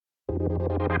The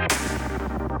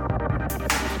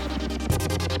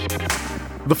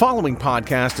following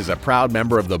podcast is a proud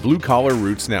member of the Blue Collar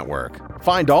Roots Network.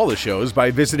 Find all the shows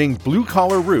by visiting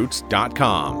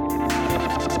bluecollarroots.com.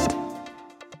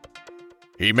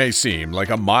 He may seem like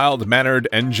a mild-mannered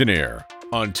engineer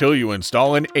until you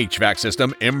install an HVAC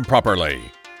system improperly.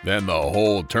 Then the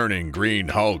whole turning green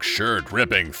Hulk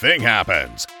shirt-ripping thing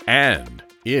happens, and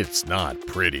it's not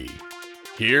pretty.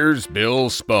 Here's Bill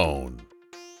Spohn.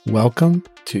 Welcome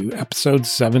to episode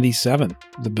 77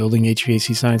 of the Building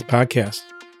HVAC Science podcast.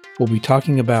 We'll be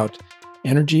talking about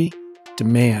energy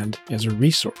demand as a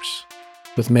resource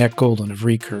with Matt Golden of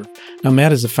Recurve. Now,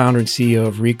 Matt is the founder and CEO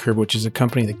of Recurve, which is a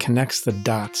company that connects the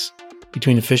dots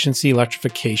between efficiency,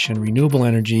 electrification, renewable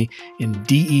energy, and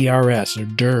DERS, or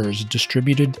DERS,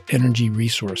 distributed energy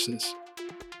resources.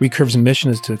 Recurve's mission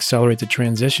is to accelerate the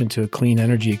transition to a clean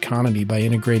energy economy by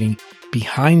integrating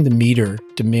behind-the-meter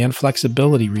demand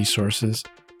flexibility resources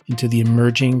into the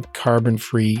emerging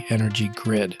carbon-free energy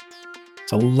grid.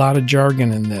 There's a lot of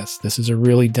jargon in this. This is a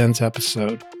really dense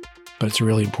episode, but it's a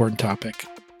really important topic.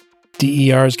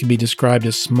 DERs can be described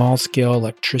as small-scale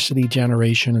electricity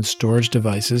generation and storage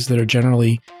devices that are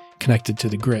generally connected to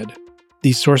the grid.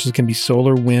 These sources can be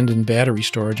solar, wind, and battery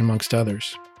storage, amongst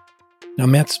others. Now,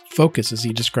 Matt's focus, as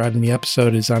he described in the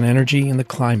episode, is on energy and the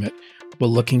climate, while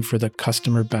looking for the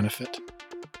customer benefit.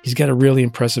 He's got a really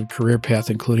impressive career path,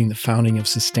 including the founding of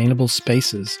Sustainable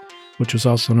Spaces, which was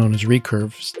also known as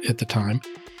Recurve at the time,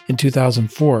 in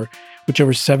 2004, which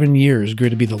over 7 years grew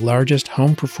to be the largest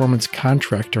home performance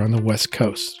contractor on the West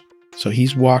Coast. So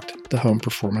he's walked the home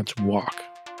performance walk.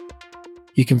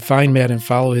 You can find Matt and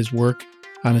follow his work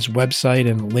on his website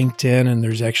and LinkedIn, and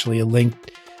there's actually a link.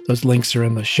 Those links are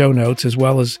in the show notes, as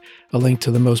well as a link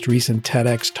to the most recent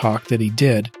TEDx talk that he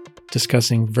did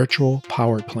discussing virtual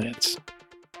power plants.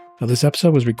 Now, this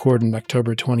episode was recorded in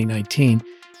October 2019,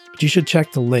 but you should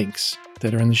check the links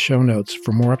that are in the show notes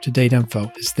for more up-to-date info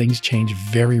as things change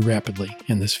very rapidly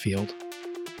in this field.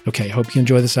 Okay, I hope you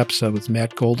enjoy this episode with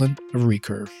Matt Golden of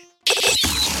Recurve.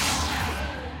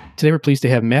 Today, we're pleased to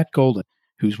have Matt Golden,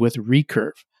 who's with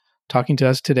Recurve, talking to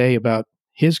us today about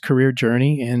his career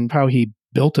journey and how he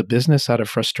built a business out of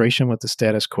frustration with the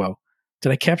status quo.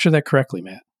 Did I capture that correctly,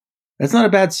 Matt? That's not a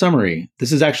bad summary.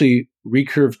 This is actually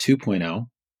Recurve 2.0.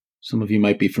 Some of you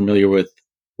might be familiar with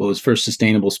what was first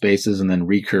Sustainable Spaces and then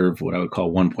Recurve, what I would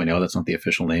call 1.0. That's not the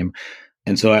official name.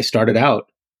 And so I started out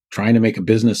trying to make a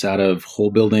business out of whole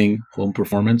building, home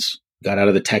performance, got out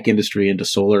of the tech industry into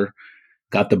solar,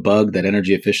 got the bug that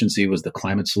energy efficiency was the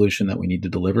climate solution that we need to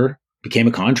deliver, became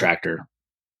a contractor,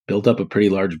 built up a pretty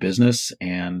large business,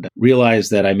 and realized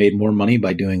that I made more money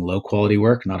by doing low quality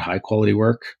work, not high quality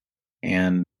work.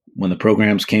 And when the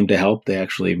programs came to help, they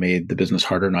actually made the business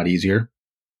harder, not easier.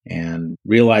 And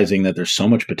realizing that there's so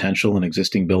much potential in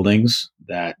existing buildings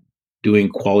that doing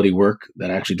quality work that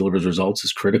actually delivers results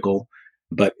is critical.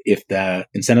 But if the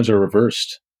incentives are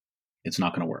reversed, it's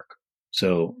not going to work.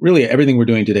 So really everything we're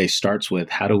doing today starts with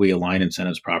how do we align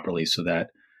incentives properly so that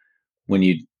when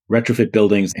you retrofit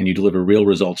buildings and you deliver real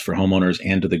results for homeowners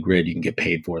and to the grid, you can get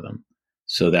paid for them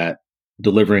so that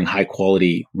delivering high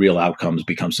quality, real outcomes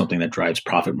becomes something that drives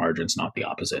profit margins, not the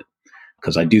opposite.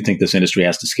 Because I do think this industry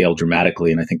has to scale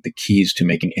dramatically. And I think the keys to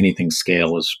making anything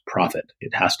scale is profit.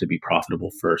 It has to be profitable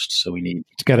first. So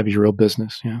it's got to be real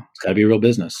business. Yeah. It's got to be real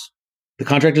business. The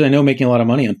contractors I know making a lot of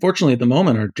money, unfortunately, at the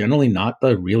moment are generally not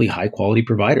the really high quality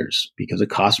providers because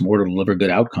it costs more to deliver good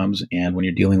outcomes. And when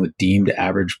you're dealing with deemed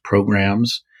average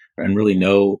programs and really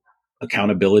no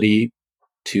accountability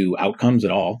to outcomes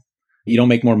at all, you don't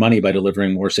make more money by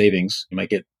delivering more savings. You might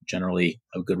get generally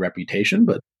a good reputation,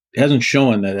 but it hasn't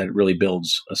shown that it really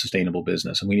builds a sustainable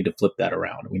business. And we need to flip that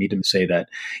around. We need to say that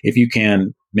if you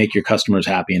can make your customers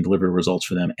happy and deliver results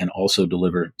for them and also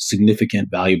deliver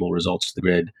significant, valuable results to the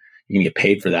grid, you can get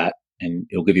paid for that and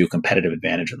it'll give you a competitive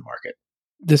advantage in the market.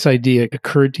 This idea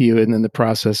occurred to you and in the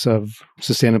process of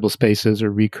Sustainable Spaces or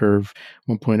Recurve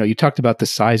 1.0. You talked about the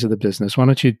size of the business. Why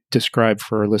don't you describe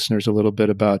for our listeners a little bit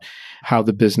about how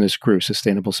the business grew,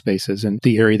 Sustainable Spaces, and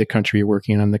the area of the country you're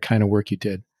working on, the kind of work you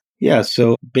did? Yeah,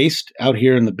 so based out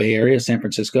here in the Bay Area, San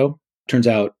Francisco, turns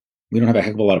out we don't have a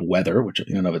heck of a lot of weather, which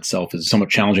in and of itself is somewhat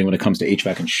challenging when it comes to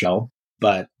HVAC and shell.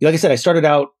 But like I said, I started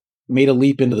out, made a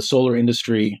leap into the solar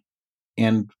industry,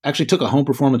 and actually took a home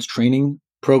performance training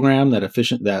program now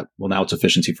it's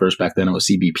Efficiency First. Back then it was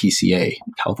CBPCA,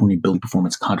 California Building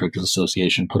Performance Contractors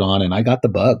Association, put on, and I got the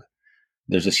bug.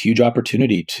 There's this huge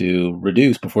opportunity to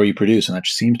reduce before you produce, and that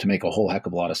seems to make a whole heck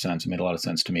of a lot of sense. It made a lot of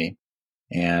sense to me.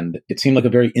 And it seemed like a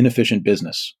very inefficient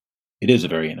business. It is a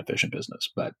very inefficient business,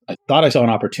 but I thought I saw an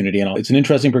opportunity, and it's an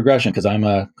interesting progression because I'm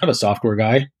a kind of a software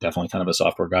guy, definitely kind of a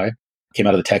software guy. Came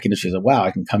out of the tech industry, said, wow,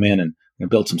 I can come in and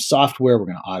build some software. We're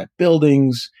going to audit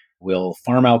buildings. We'll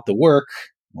farm out the work.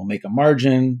 We'll make a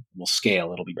margin. We'll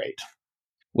scale. It'll be great.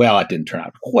 Well, it didn't turn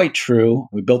out quite true.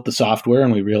 We built the software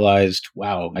and we realized,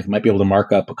 wow, I might be able to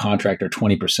mark up a contractor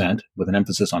 20% with an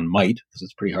emphasis on might because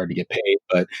it's pretty hard to get paid,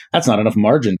 but that's not enough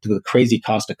margin to the crazy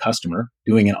cost of customer,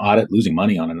 doing an audit, losing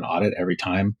money on an audit every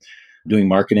time, doing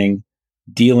marketing,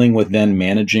 dealing with then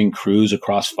managing crews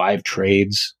across 5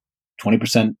 trades.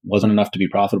 20% wasn't enough to be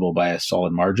profitable by a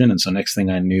solid margin. And so next thing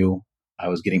I knew, I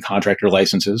was getting contractor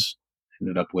licenses,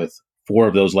 ended up with 4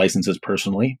 of those licenses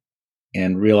personally,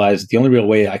 and realized the only real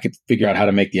way I could figure out how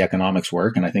to make the economics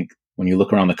work. And I think when you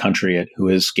look around the country at who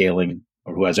is scaling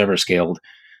or who has ever scaled,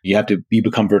 you have to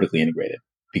become vertically integrated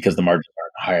because the margins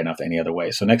aren't high enough any other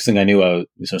way. So next thing I knew,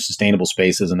 sustainable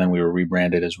spaces, and then we were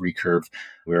rebranded as Recurve.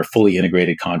 We were a fully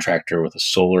integrated contractor with a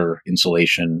solar,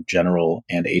 insulation, general,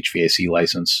 and HVAC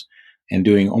license, and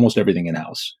doing almost everything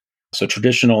in-house. So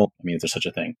traditional, if there's such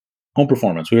a thing, home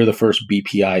performance. We were the first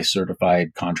BPI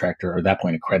certified contractor, or at that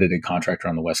point, accredited contractor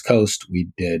on the West Coast. We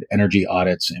did energy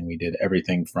audits and we did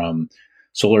everything from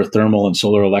solar thermal and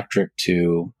solar electric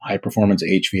to high performance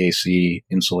HVAC,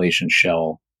 insulation,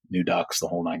 shell, new ducts, the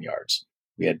whole 9 yards.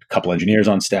 We had a couple engineers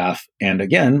on staff. And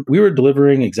again, we were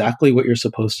delivering exactly what you're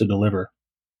supposed to deliver.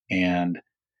 And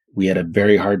we had a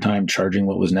very hard time charging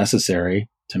what was necessary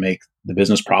to make the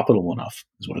business profitable enough,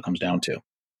 is what it comes down to.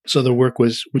 So the work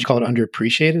was, would you call it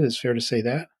underappreciated? Is it fair to say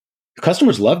that? The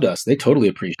customers loved us. They totally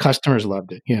appreciated it. Customers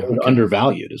loved it. Yeah. Okay.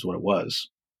 Undervalued is what it was.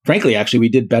 Frankly, actually, we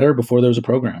did better before there was a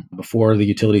program. Before the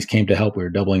utilities came to help, we were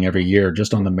doubling every year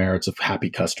just on the merits of happy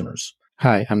customers.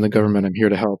 Hi, I'm the government. I'm here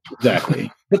to help.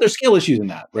 Exactly. But there's scale issues in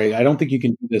that, right? I don't think you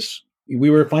can do this. We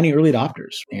were finding early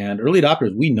adopters, and early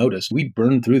adopters, we noticed we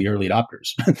burned through the early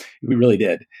adopters. We really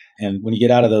did. And when you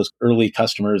get out of those early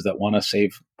customers that want to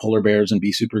save polar bears and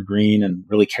be super green and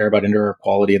really care about indoor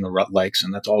quality and the rut likes,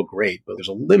 and that's all great, but there's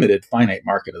a limited, finite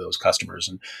market of those customers.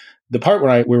 And the part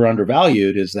where we were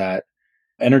undervalued is that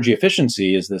energy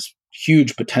efficiency is this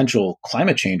huge potential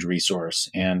climate change resource.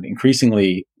 And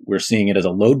increasingly, we're seeing it as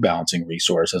a load balancing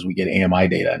resource as we get AMI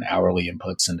data and hourly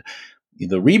inputs. And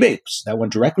the rebates that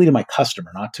went directly to my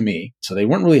customer, not to me. So they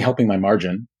weren't really helping my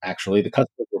margin. Actually, the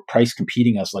customers were price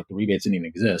competing us like the rebates didn't even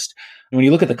exist. And when you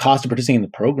look at the cost of participating in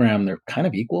the program, they're kind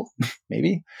of equal,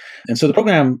 maybe. And so the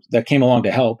program that came along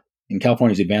to help in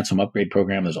California's Advanced Home Upgrade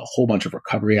Program, there's a whole bunch of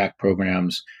Recovery Act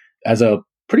programs. As a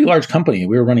pretty large company,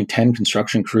 we were running 10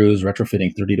 construction crews,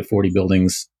 retrofitting 30 to 40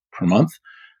 buildings per month,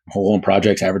 whole home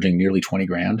projects averaging nearly 20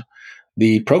 grand.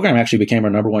 The program actually became our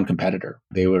number one competitor.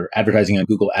 They were advertising on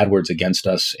Google AdWords against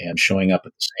us and showing up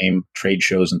at the same trade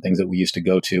shows and things that we used to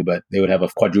go to, but they would have a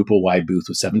quadruple wide booth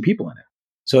with 7 people in it.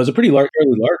 So it was a pretty large,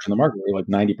 fairly large in the market. We were like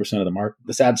 90% of the market.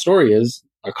 The sad story is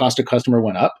our cost to customer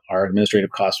went up, our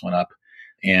administrative costs went up,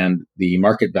 and the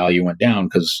market value went down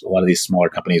because a lot of these smaller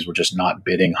companies were just not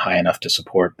bidding high enough to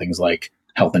support things like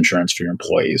health insurance for your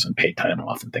employees and paid time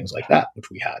off and things like that, which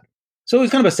we had. So it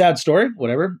was kind of a sad story,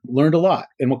 whatever, learned a lot.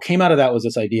 And what came out of that was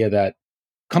this idea that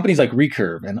companies like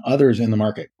Recurve and others in the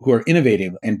market who are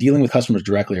innovative and dealing with customers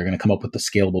directly are going to come up with the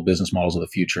scalable business models of the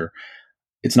future.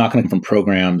 It's not going to come from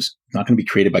programs. It's not going to be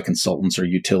created by consultants or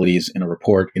utilities in a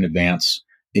report in advance.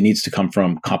 It needs to come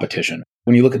from competition.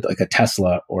 When you look at like a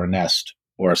Tesla or a Nest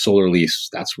or a Solar Lease,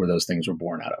 that's where those things were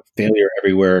born out of. Failure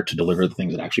everywhere to deliver the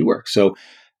things that actually work. So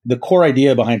the core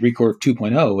idea behind Recurve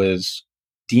 2.0 is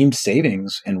deemed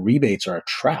savings and rebates are a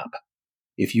trap.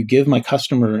 If you give my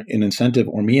customer an incentive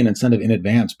or me an incentive in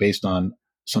advance based on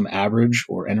some average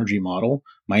or energy model,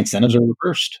 my incentives are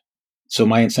reversed. So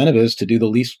my incentive is to do the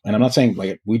least, and I'm not saying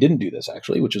like we didn't do this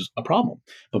actually, which is a problem.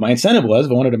 But my incentive was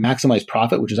if I wanted to maximize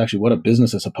profit, which is actually what a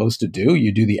business is supposed to do,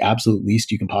 you do the absolute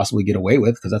least you can possibly get away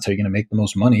with because that's how you're going to make the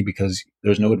most money because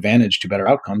there's no advantage to better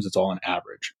outcomes. It's all an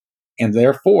average. And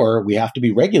therefore, we have to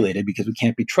be regulated because we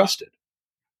can't be trusted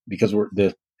because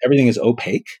everything is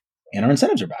opaque and our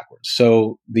incentives are backwards.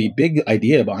 So the big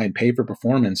idea behind pay for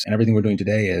performance and everything we're doing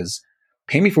today is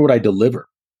pay me for what I deliver,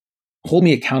 hold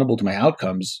me accountable to my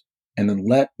outcomes, and then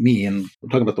let me, and I'm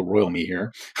talking about the royal me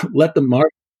here, let the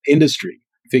market industry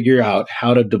figure out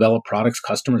how to develop products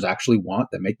customers actually want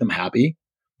that make them happy,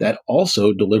 that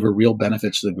also deliver real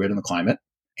benefits to the grid and the climate,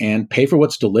 and pay for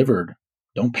what's delivered.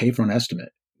 Don't pay for an estimate.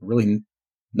 Really,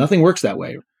 nothing works that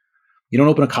way. You don't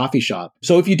open a coffee shop.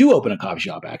 So if you do open a coffee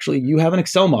shop, actually, you have an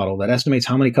Excel model that estimates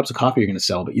how many cups of coffee you're going to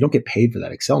sell, but you don't get paid for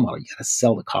that Excel model. You got to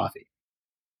sell the coffee.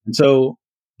 And so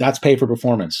that's pay for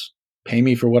performance. Pay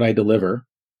me for what I deliver.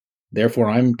 Therefore,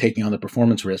 I'm taking on the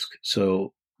performance risk.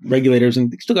 So regulators,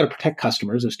 and they still got to protect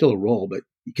customers. There's still a role, but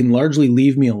you can largely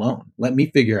leave me alone. Let me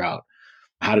figure out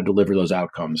how to deliver those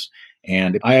outcomes.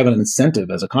 And I have an incentive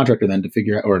as a contractor then to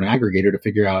figure out, or an aggregator to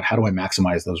figure out, how do I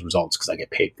maximize those results because I get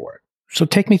paid for it. So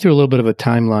take me through a little bit of a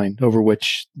timeline over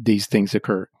which these things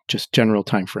occur, just general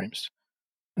timeframes.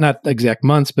 Not exact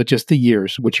months, but just the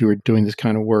years which you were doing this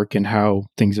kind of work and how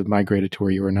things have migrated to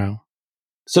where you are now.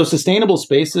 So Sustainable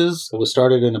Spaces was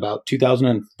started in about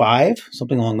 2005,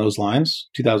 something along those lines,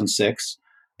 2006.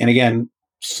 And again,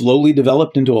 slowly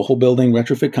developed into a whole building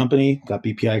retrofit company, got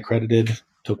BPI accredited,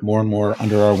 took more and more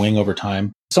under our wing over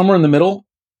time. Somewhere in the middle,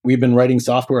 we've been writing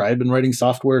software. I had been writing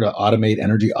software to automate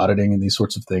energy auditing and these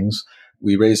sorts of things.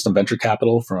 We raised some venture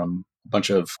capital from a bunch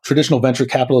of traditional venture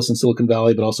capitalists in Silicon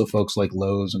Valley, but also folks like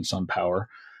Lowe's and SunPower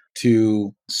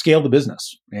to scale the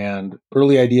business. And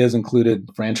early ideas included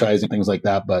franchising, things like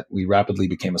that, but we rapidly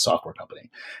became a software company.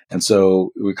 And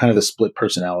so we were kind of the split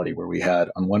personality where we had,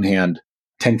 on one hand,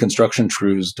 10 construction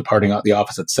crews departing out the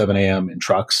office at 7 a.m. in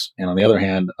trucks. And on the other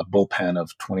hand, a bullpen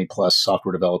of 20 plus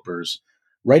software developers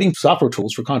writing software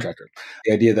tools for contractors.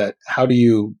 The idea that how do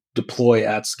you deploy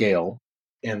at scale?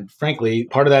 And frankly,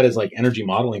 part of that is like energy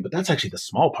modeling, but that's actually the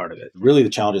small part of it. Really, the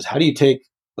challenge is how do you take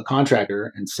a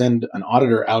contractor and send an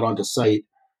auditor out onto site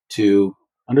to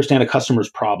understand a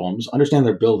customer's problems, understand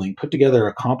their building, put together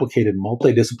a complicated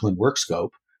multidiscipline work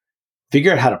scope,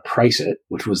 figure out how to price it,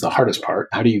 which was the hardest part.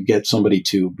 How do you get somebody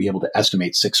to be able to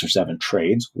estimate 6 or 7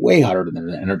 trades? Way harder than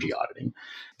energy auditing.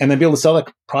 And then be able to sell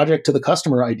that project to the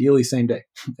customer, ideally same day.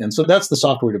 And so that's the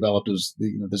software we developed.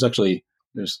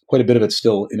 There's quite a bit of it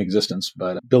still in existence,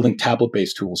 but building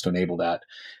tablet-based tools to enable that.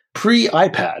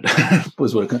 Pre-iPad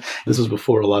this was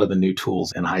before a lot of the new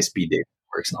tools and high-speed data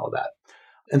networks and all of that.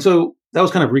 And so that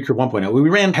was kind of Recurve 1.0. We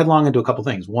ran headlong into a couple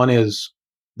things. One is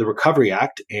the Recovery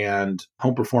Act and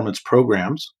home performance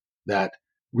programs that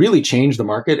really changed the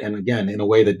market. And again, in a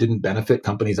way that didn't benefit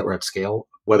companies that were at scale,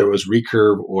 whether it was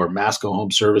Recurve or Masco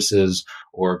Home Services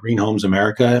or Green Homes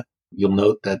America. You'll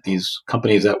note that these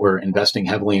companies that were investing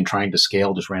heavily and trying to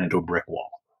scale just ran into a brick wall,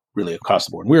 really across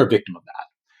the board. And we were a victim of that.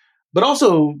 But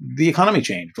also the economy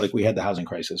changed, like we had the housing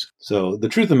crisis. So the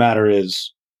truth of the matter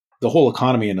is the whole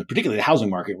economy, and particularly the housing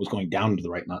market, was going down to the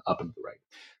right, not up and to the right.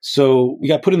 So we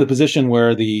got put in the position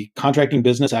where the contracting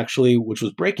business actually, which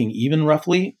was breaking even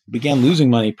roughly, began losing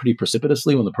money pretty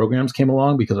precipitously when the programs came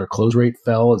along because our close rate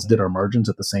fell, as did our margins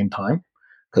at the same time,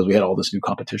 because we had all this new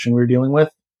competition we were dealing with.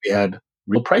 We had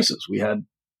real prices. We had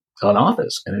an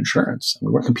office and insurance. And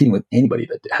we weren't competing with anybody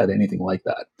that had anything like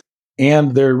that.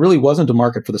 And there really wasn't a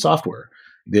market for the software.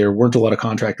 There weren't a lot of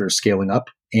contractors scaling up.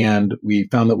 And we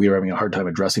found that we were having a hard time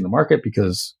addressing the market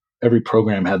because every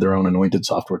program had their own anointed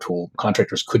software tool.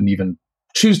 Contractors couldn't even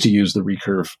choose to use the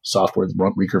Recurve software, the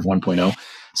Recurve 1.0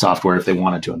 software, if they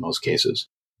wanted to in most cases.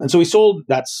 And so we sold,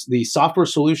 that's the software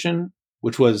solution,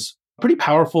 which was pretty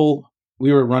powerful.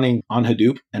 We were running on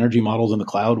Hadoop energy models in the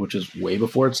cloud, which is way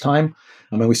before its time.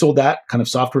 And we sold that kind of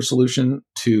software solution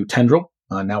to Tendril,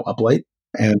 now Uplight,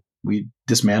 and we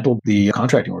dismantled the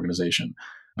contracting organization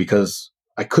because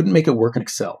I couldn't make it work in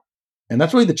Excel. And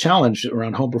that's really the challenge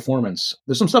around home performance.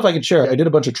 There's some stuff I could share. I did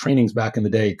a bunch of trainings back in the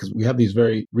day because we have these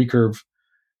very Recurve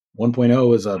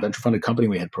 1.0 is a venture funded company.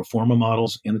 We had pro forma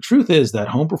models. And the truth is that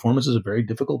home performance is a very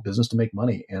difficult business to make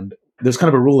money. And there's kind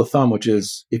of a rule of thumb, which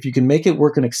is if you can make it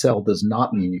work in Excel does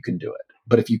not mean you can do it.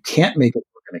 But if you can't make it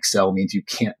work in Excel means you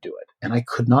can't do it. And I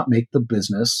could not make the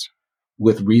business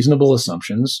with reasonable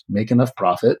assumptions make enough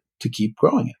profit to keep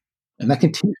growing it. And that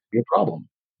continues to be a problem.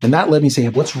 And that led me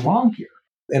saying, what's wrong here?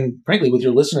 And frankly, with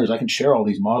your listeners, I can share all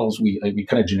these models. We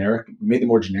kind of made them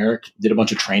more generic, did a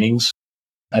bunch of trainings.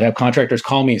 I'd have contractors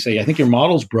call me and say, I think your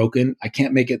model's broken. I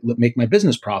can't make my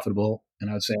business profitable. And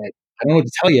I would say, I don't know what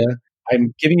to tell you.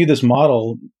 I'm giving you this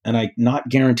model and I'm not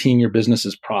guaranteeing your business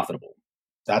is profitable.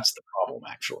 That's the problem,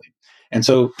 actually. And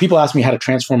so people ask me how to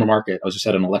transform a market. I was just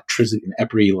at an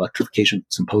EPRI electrification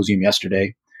symposium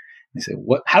yesterday. They say,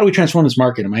 how do we transform this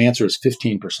market? And my answer is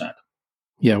 15%.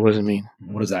 Yeah, what does it mean?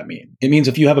 What does that mean? It means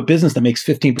if you have a business that makes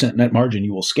 15% net margin,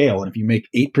 you will scale. And if you make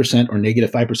 8% or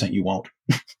negative 5%, you won't.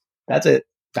 That's it.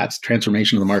 That's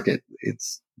transformation of the market.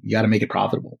 You got to make it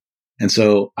profitable. And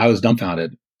so I was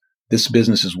dumbfounded. This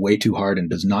business is way too hard and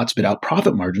does not spit out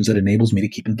profit margins that enables me to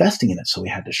keep investing in it. So we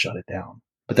had to shut it down.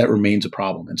 But that remains a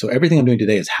problem. And so everything I'm doing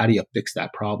today is how do you fix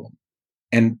that problem?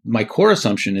 And my core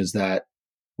assumption is that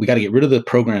we got to get rid of the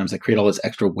programs that create all this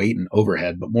extra weight and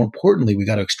overhead. But more importantly, we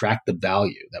got to extract the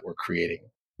value that we're creating.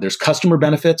 There's customer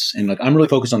benefits. And I'm really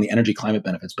focused on the energy climate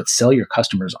benefits, but sell your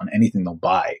customers on anything they'll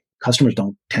buy. Customers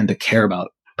don't tend to care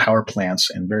about power plants,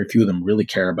 and very few of them really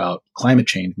care about climate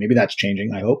change. Maybe that's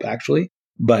changing, I hope, actually.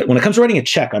 But when it comes to writing a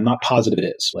check, I'm not positive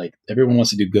it is. Like everyone wants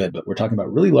to do good, but we're talking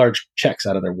about really large checks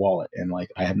out of their wallet. And like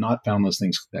I have not found those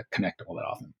things that connect all that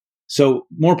often. So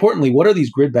more importantly, what are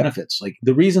these grid benefits? Like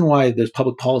the reason why there's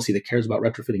public policy that cares about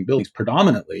retrofitting buildings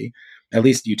predominantly, at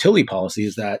least utility policy,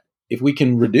 is that if we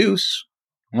can reduce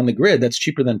on the grid, that's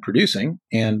cheaper than producing.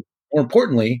 And more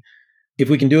importantly, if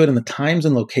we can do it in the times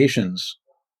and locations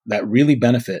that really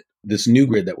benefit this new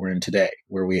grid that we're in today,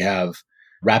 where we have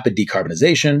rapid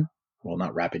decarbonization. Well,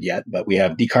 not rapid yet, but we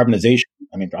have decarbonization.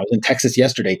 I mean, I was in Texas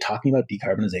yesterday talking about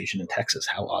decarbonization in Texas.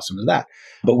 How awesome is that?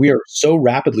 But we are so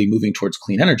rapidly moving towards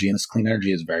clean energy, and this clean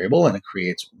energy is variable and it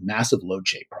creates massive load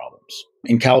shape problems.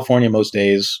 In California, most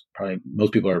days, probably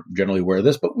most people are generally aware of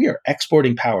this, but we are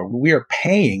exporting power. We are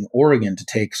paying Oregon to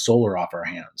take solar off our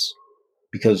hands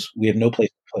because we have no place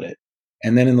to put it.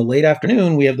 And then in the late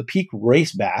afternoon, we have the peak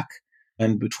race back.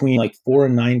 And between like 4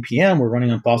 and 9 p.m., we're running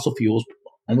on fossil fuels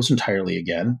almost entirely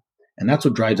again. And that's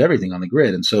what drives everything on the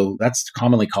grid. And so that's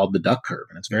commonly called the duck curve,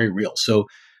 and it's very real. So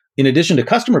in addition to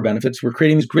customer benefits, we're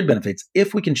creating these grid benefits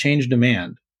if we can change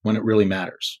demand when it really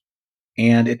matters.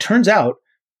 And it turns out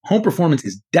home performance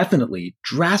is definitely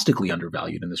drastically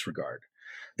undervalued in this regard.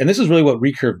 And this is really what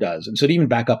Recurve does. And so to even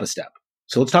back up a step.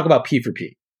 So let's talk about P for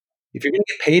P. If you're going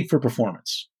to get paid for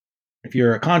performance, if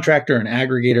you're a contractor, an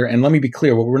aggregator, and let me be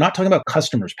clear, we're not talking about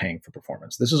customers paying for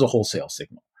performance. This is a wholesale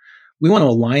signal. We want to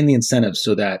align the incentives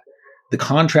so that the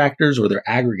contractors or their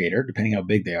aggregator, depending how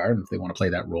big they are and if they want to play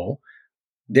that role,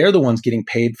 they're the ones getting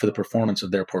paid for the performance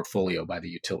of their portfolio by the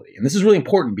utility. And this is really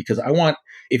important because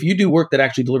if you do work that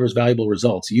actually delivers valuable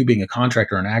results, you being a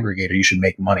contractor or an aggregator, you should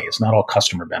make money. It's not all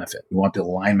customer benefit. We want the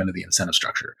alignment of the incentive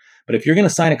structure. But if you're going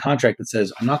to sign a contract that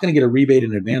says, I'm not going to get a rebate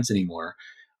in advance anymore,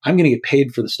 I'm going to get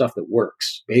paid for the stuff that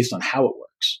works based on how it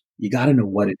works. You got to know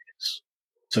what it is.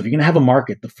 So if you're going to have a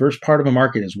market, the first part of a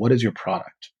market is what is your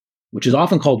product, which is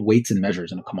often called weights and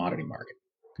measures in a commodity market.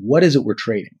 What is it we're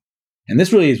trading? And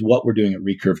this really is what we're doing at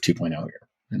Recurve 2.0 here,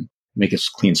 and make a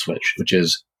clean switch, which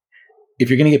is if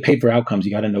you're going to get paid for outcomes,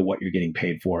 you got to know what you're getting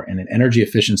paid for. And in energy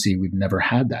efficiency, we've never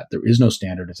had that. There is no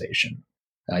standardization.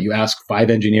 You ask 5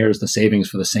 engineers the savings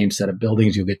for the same set of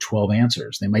buildings, you'll get 12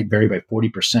 answers. They might vary by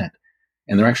 40%.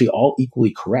 And they're actually all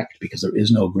equally correct because there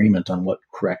is no agreement on what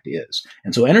correct is.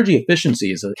 And so energy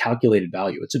efficiency is a calculated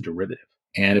value. It's a derivative.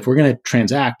 And if we're going to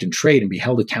transact and trade and be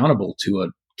held accountable to a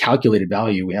calculated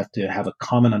value, we have to have a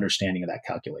common understanding of that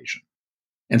calculation.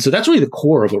 And so that's really the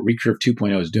core of what Recurve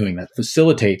 2.0 is doing, that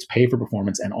facilitates pay for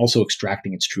performance and also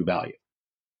extracting its true value,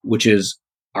 which is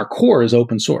our core is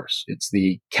open source. It's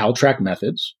the Caltrac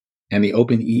methods and the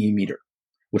OpenEE meter,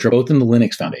 which are both in the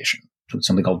Linux Foundation. So it's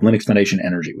something called Linux Foundation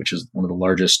Energy, which is one of the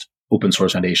largest open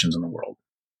source foundations in the world.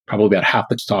 Probably about half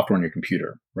the software on your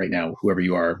computer right now, whoever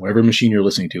you are, whatever machine you're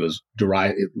listening to is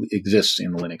derived, it exists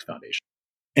in the Linux Foundation.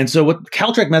 And so what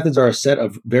Caltrac methods are a set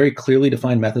of very clearly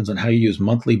defined methods on how you use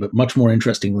monthly, but much more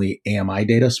interestingly, AMI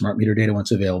data, smart meter data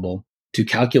once available, to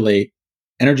calculate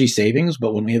energy savings.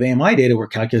 But when we have AMI data, we're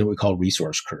calculating what we call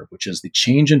resource curve, which is the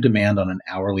change in demand on an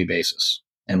hourly basis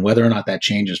and whether or not that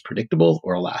change is predictable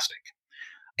or elastic.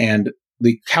 And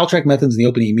the Caltrac methods and the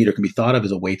OpenEE meter can be thought of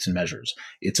as a weights and measures.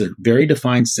 It's a very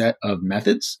defined set of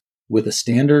methods with a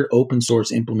standard open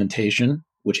source implementation,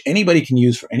 which anybody can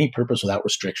use for any purpose without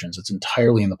restrictions. It's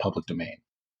entirely in the public domain.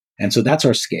 And so that's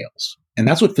our scales. And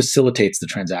that's what facilitates the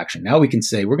transaction. Now we can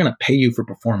say, we're going to pay you for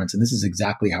performance, and this is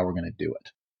exactly how we're going to do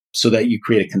it, so that you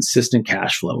create a consistent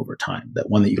cash flow over time, that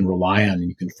one that you can rely on and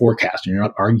you can forecast, and you're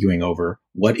not arguing over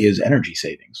what is energy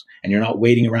savings. And you're not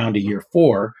waiting around to year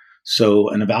 4 so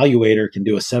an evaluator can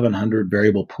do a 700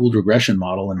 variable pooled regression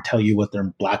model and tell you what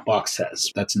their black box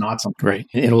says. That's not something. Right.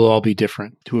 It'll all be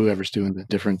different to whoever's doing the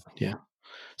different. Yeah.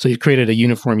 So you've created a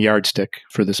uniform yardstick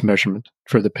for this measurement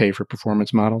for the pay for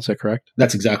performance model. Is that correct?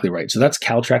 That's exactly right. So that's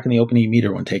Caltrac and the OpenEE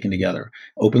meter when taken together,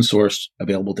 open source,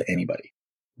 available to anybody.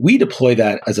 We deploy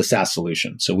that as a SaaS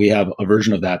solution. So we have a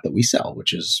version of that we sell,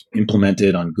 which is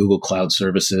implemented on Google Cloud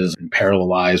Services and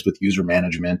parallelized with user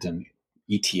management and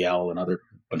ETL and other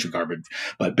bunch of garbage,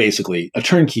 but basically a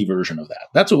turnkey version of that.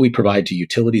 That's what we provide to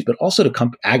utilities, but also to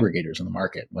aggregators in the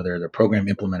market, whether they're program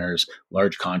implementers,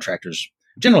 large contractors,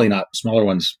 generally not smaller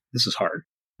ones. This is hard,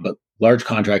 but large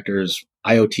contractors,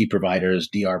 IoT providers,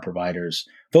 DR providers,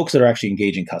 folks that are actually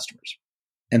engaging customers.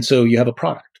 And so you have a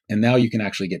product, and now you can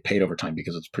actually get paid over time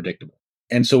because it's predictable.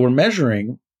 And so we're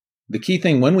measuring the key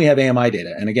thing when we have AMI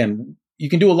data. And again, you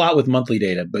can do a lot with monthly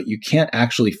data, but you can't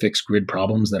actually fix grid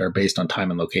problems that are based on time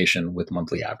and location with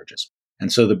monthly averages.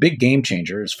 And so the big game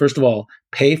changer is, first of all,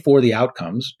 pay for the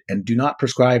outcomes and do not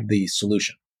prescribe the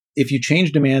solution. If you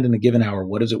change demand in a given hour,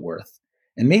 what is it worth?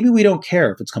 And maybe we don't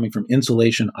care if it's coming from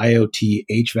insulation, IoT,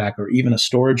 HVAC, or even a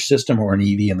storage system or an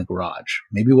EV in the garage.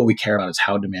 Maybe what we care about is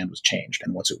how demand was changed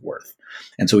and what's it worth.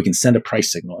 And so we can send a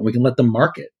price signal and we can let the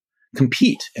market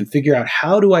compete and figure out,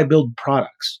 how do I build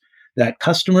products that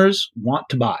customers want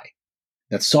to buy,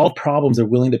 that solve problems they're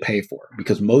willing to pay for,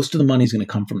 because most of the money is going to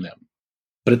come from them.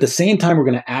 But at the same time, we're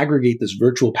going to aggregate this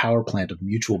virtual power plant of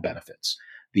mutual benefits.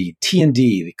 The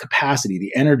T&D, the capacity,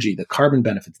 the energy, the carbon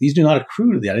benefits, these do not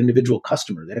accrue to that individual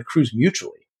customer. That accrues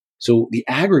mutually. So the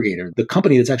aggregator, the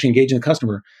company that's actually engaging the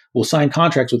customer, will sign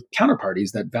contracts with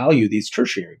counterparties that value these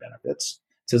tertiary benefits.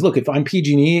 It says, look, if I'm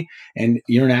PG&E and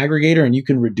you're an aggregator and you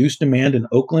can reduce demand in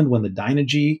Oakland when the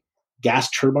Dynegy gas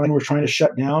turbine we're trying to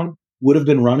shut down would have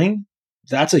been running,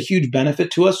 that's a huge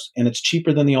benefit to us, and it's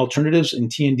cheaper than the alternatives in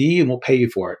T&D, and we'll pay you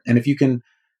for it. And if you can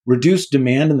reduce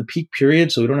demand in the peak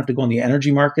period so we don't have to go in the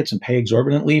energy markets and pay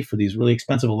exorbitantly for these really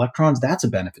expensive electrons, that's a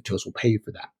benefit to us. We'll pay you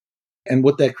for that. And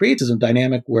what that creates is a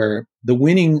dynamic where the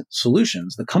winning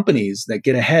solutions, the companies that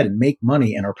get ahead and make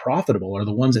money and are profitable, are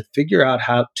the ones that figure out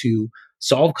how to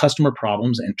solve customer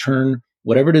problems and turn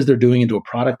whatever it is they're doing into a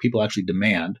product people actually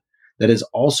demand that is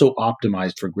also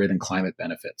optimized for grid and climate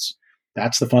benefits.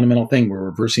 That's the fundamental thing. We're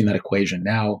reversing that equation.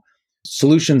 Now,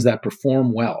 solutions that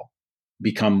perform well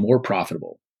become more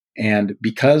profitable. And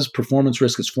because performance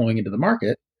risk is flowing into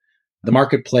the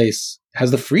marketplace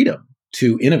has the freedom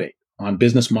to innovate on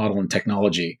business model and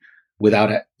technology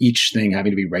without each thing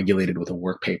having to be regulated with a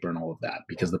work paper and all of that,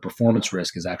 because the performance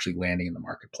risk is actually landing in the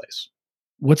marketplace.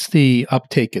 What's the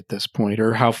uptake at this point,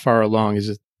 or how far along is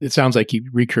it? It sounds like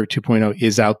Recurve 2.0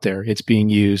 is out there. It's being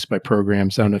used by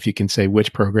programs. I don't know if you can say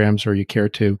which programs or you care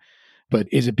to, but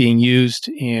is it being used,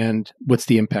 and what's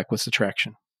the impact? What's the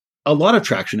traction? A lot of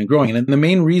traction and growing. And the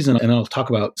main reason, and I'll talk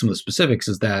about some of the specifics,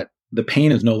 is that the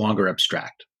pain is no longer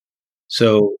abstract.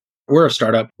 So we're a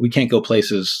startup. We can't go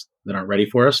places that aren't ready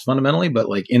for us fundamentally, but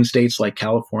like in states like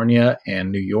California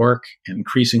and New York, and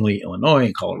increasingly Illinois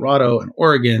and Colorado and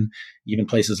Oregon, even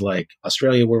places like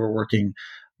Australia where we're working,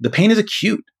 the pain is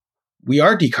acute. We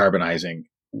are decarbonizing.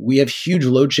 We have huge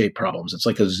load shape problems. It's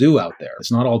like a zoo out there.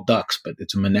 It's not all ducks, but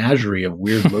it's a menagerie of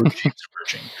weird load shapes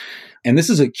emerging. And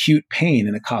this is acute pain,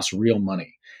 and it costs real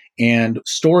money. And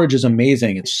storage is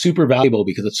amazing. It's super valuable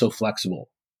because it's so flexible.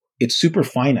 It's super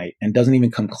finite and doesn't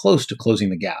even come close to closing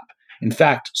the gap. In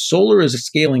fact, solar is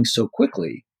scaling so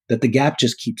quickly that the gap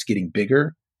just keeps getting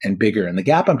bigger and bigger. And the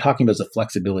gap I'm talking about is a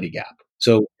flexibility gap.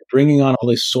 So bringing on all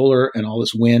this solar and all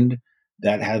this wind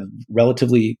that have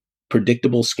relatively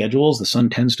predictable schedules, the sun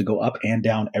tends to go up and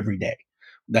down every day.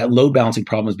 That load balancing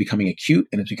problem is becoming acute,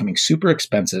 and it's becoming super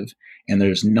expensive, and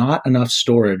there's not enough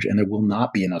storage, and there will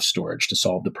not be enough storage to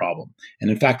solve the problem. And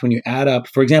in fact, when you add up,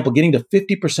 for example, getting to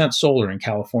 50% solar in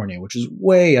California, which is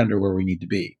way under where we need to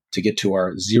be to get to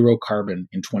our zero carbon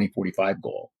in 2045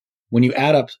 goal. When you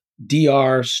add up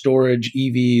DR, storage,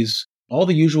 EVs, all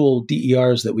the usual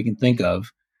DERs that we can think of,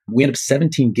 we end up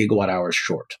 17 gigawatt hours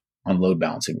short on load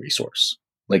balancing resource.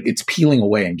 Like, it's peeling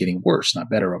away and getting worse, not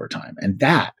better over time. And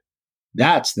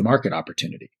that's the market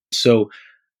opportunity. So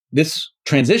this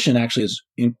transition actually is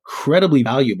incredibly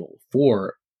valuable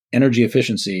for energy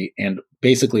efficiency and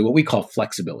basically what we call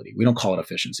flexibility. We don't call it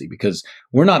efficiency because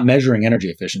we're not measuring energy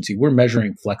efficiency. We're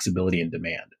measuring flexibility and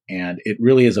demand. And it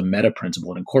really is a meta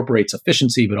principle. It incorporates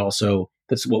efficiency, but also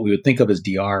that's what we would think of as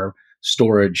DR,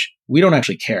 storage. We don't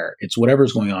actually care. It's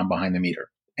whatever's going on behind the meter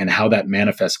and how that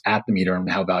manifests at the meter and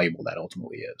how valuable that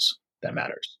ultimately is that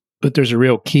matters. But there's a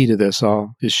real key to this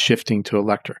all is shifting to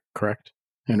electric, correct?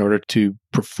 In order to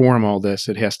perform all this,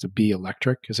 it has to be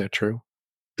electric. Is that true?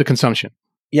 The consumption.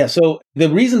 Yeah. So the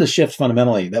reason to shift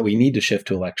fundamentally that we need to shift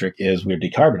to electric is we're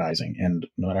decarbonizing. And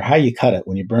no matter how you cut it,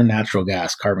 when you burn natural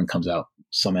gas, carbon comes out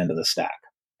some end of the stack.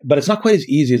 But it's not quite as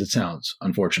easy as it sounds,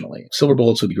 unfortunately. Silver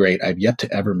bullets would be great. I've yet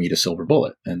to ever meet a silver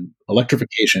bullet. And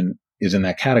electrification is in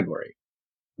that category.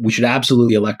 We should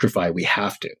absolutely electrify. We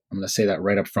have to. I'm going to say that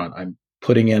right up front. I'm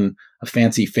putting in a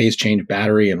fancy phase change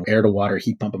battery and air to water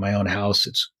heat pump in my own house.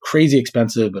 It's crazy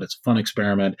expensive, but it's a fun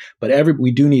experiment. But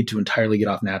we do need to entirely get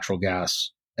off natural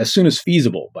gas as soon as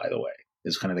feasible, by the way,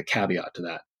 is kind of the caveat to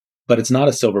that. But it's not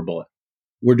a silver bullet.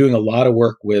 We're doing a lot of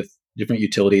work with different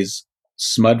utilities,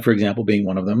 SMUD, for example, being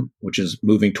one of them, which is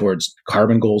moving towards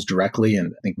carbon goals directly.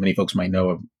 And I think many folks might know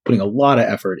of putting a lot of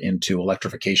effort into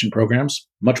electrification programs,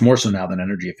 much more so now than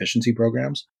energy efficiency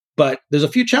programs. But there's a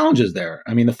few challenges there.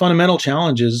 I mean, the fundamental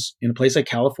challenge is in a place like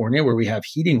California where we have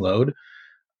heating load,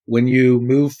 when you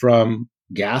move from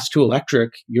gas to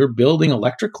electric, you're building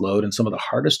electric load in some of the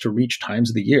hardest to reach times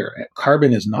of the year.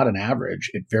 Carbon is not an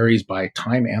average. It varies by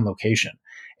time and location.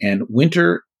 And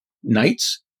winter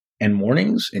nights and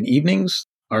mornings and evenings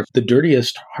are the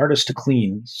dirtiest, hardest to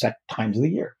clean set times of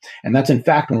the year. And that's in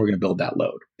fact when we're going to build that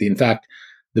load. In fact,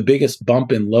 the biggest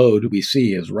bump in load we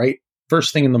see is right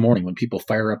first thing in the morning when people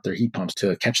fire up their heat pumps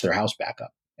to catch their house back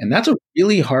up. And that's a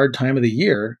really hard time of the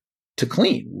year to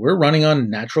clean. We're running on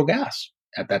natural gas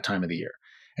at that time of the year.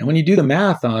 And when you do the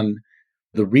math on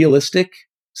the realistic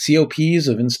COPs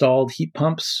of installed heat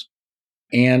pumps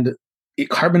and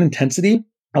carbon intensity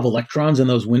of electrons in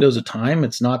those windows of time,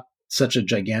 it's not such a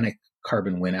gigantic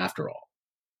carbon win after all.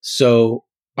 So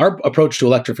our approach to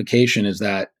electrification is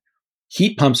that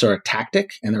heat pumps are a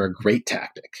tactic and they're a great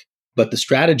tactic, but the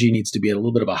strategy needs to be at a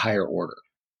little bit of a higher order.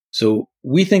 So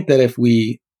we think that if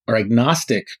we are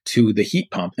agnostic to the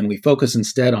heat pump and we focus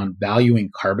instead on valuing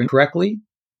carbon correctly,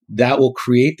 that will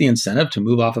create the incentive to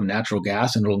move off of natural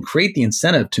gas, and it'll create the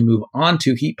incentive to move on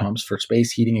to heat pumps for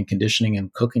space heating and conditioning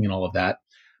and cooking and all of that.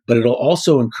 But it'll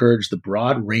also encourage the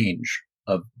broad range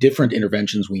of different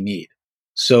interventions we need.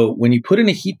 So when you put in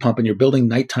a heat pump and you're building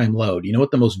nighttime load, you know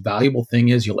what the most valuable thing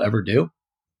is you'll ever do?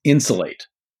 Insulate,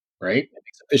 right? It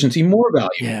makes efficiency more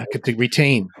valuable. Yeah, to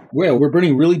retain. Well, we're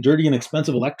burning really dirty and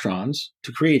expensive electrons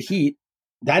to create heat.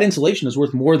 That insulation is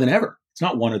worth more than ever. It's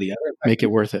not one or the other. Make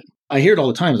it worth it. I hear it all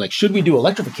the time. It's like, should we do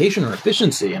electrification or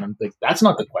efficiency? And I'm like, that's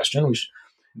not the question.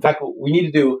 In fact, we need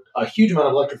to do a huge amount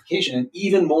of electrification and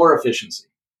even more efficiency,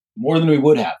 more than we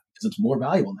would have, because it's more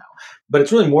valuable now. But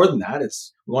it's really more than that.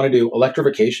 We want to do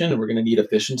electrification, and we're going to need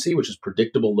efficiency, which is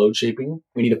predictable load shaping.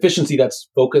 We need efficiency that's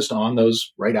focused on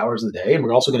those right hours of the day. And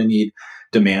we're also going to need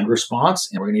demand response,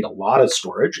 and we're going to need a lot of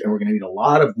storage, and we're going to need a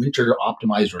lot of winter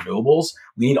optimized renewables.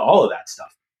 We need all of that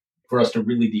stuff for us to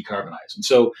really decarbonize. And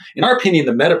so, in our opinion,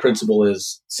 the meta principle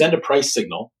is send a price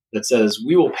signal that says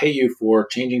we will pay you for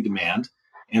changing demand,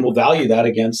 and we'll value that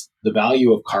against the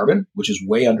value of carbon, which is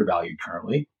way undervalued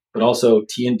currently, but also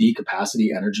T&D,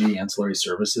 capacity, energy, ancillary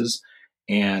services.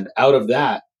 And out of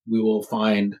that, we will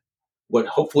find what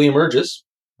hopefully emerges,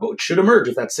 what should emerge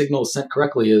if that signal is sent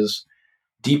correctly, is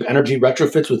deep energy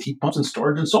retrofits with heat pumps and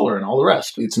storage and solar and all the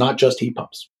rest. It's not just heat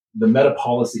pumps. The meta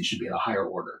policy should be at a higher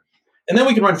order. And then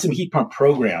we can run some heat pump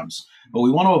programs, but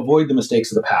we want to avoid the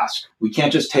mistakes of the past. We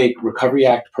can't just take Recovery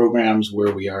Act programs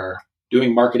where we are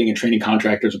doing marketing and training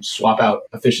contractors and swap out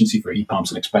efficiency for heat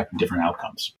pumps and expect different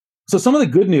outcomes. So some of the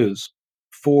good news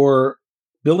for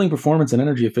building performance and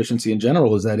energy efficiency in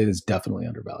general is that it is definitely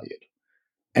undervalued.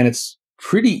 And it's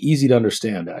pretty easy to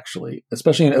understand, actually,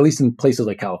 especially at least in places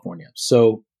like California.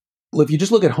 So if you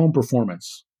just look at home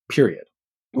performance, period,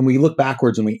 when we look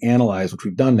backwards and we analyze, which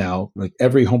we've done now, like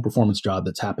every home performance job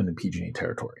that's happened in PG&E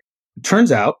territory, it turns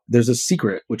out there's a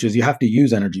secret, which is you have to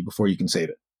use energy before you can save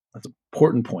it. That's an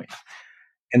important point.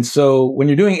 And so when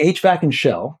you're doing HVAC and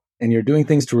shell, and you're doing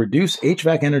things to reduce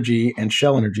HVAC energy and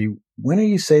shell energy, when are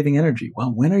you saving energy?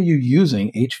 Well, when are you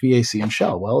using HVAC and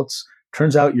shell? Well,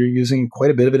 turns out you're using quite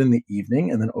a bit of it in the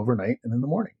evening and then overnight and in the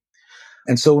morning.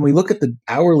 And so when we look at the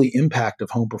hourly impact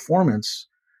of home performance,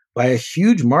 by a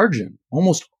huge margin,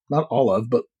 almost not all of,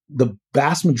 but the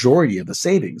vast majority of the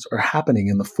savings are happening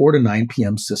in the 4 to 9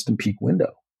 p.m. system peak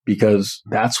window, because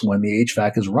that's when the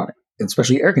HVAC is running,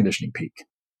 especially air conditioning peak.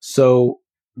 So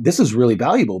this is really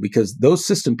valuable because those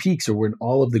system peaks are when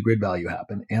all of the grid value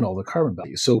happen and all the carbon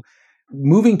value. So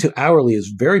moving to hourly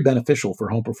is very beneficial for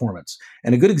home performance.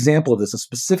 And a good example of this, a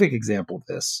specific example of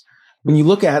this, when you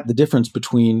look at the difference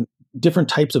between different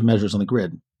types of measures on the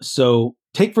grid. So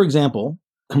take, for example,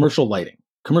 commercial lighting.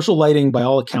 Commercial lighting, by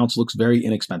all accounts, looks very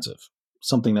inexpensive,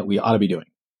 something that we ought to be doing.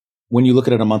 When you look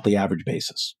at it on a monthly average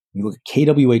basis, you look at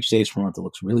kWh days per month, it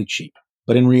looks really cheap.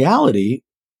 But in reality,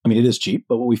 it is cheap,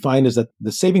 but what we find is that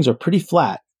the savings are pretty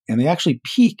flat, and they actually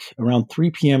peak around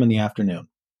 3 p.m. in the afternoon,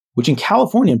 which in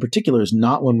California in particular is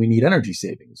not when we need energy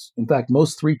savings. In fact,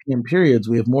 most 3 p.m. periods,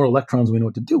 we have more electrons than we know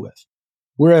what to do with.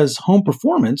 Whereas home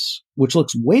performance, which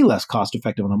looks way less cost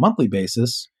effective on a monthly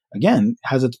basis, again,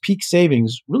 has its peak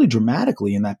savings really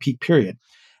dramatically in that peak period.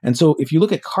 And so if you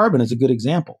look at carbon as a good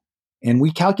example, and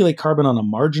we calculate carbon on a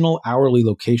marginal hourly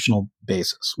locational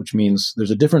basis, which means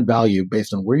there's a different value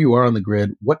based on where you are on the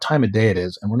grid, what time of day it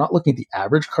is. And we're not looking at the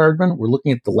average carbon, we're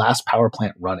looking at the last power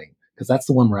plant running, because that's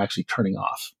the one we're actually turning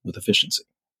off with efficiency.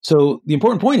 So the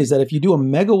important point is that if you do a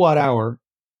megawatt hour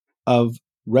of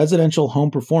residential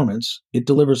home performance, it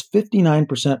delivers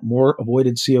 59% more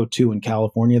avoided CO2 in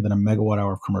California than a megawatt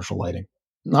hour of commercial lighting.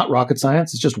 Not rocket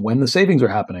science, it's just when the savings are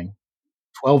happening.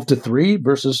 12 to 3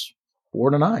 versus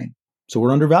 4 to 9. So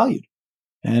we're undervalued.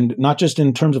 And not just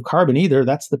in terms of carbon either,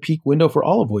 that's the peak window for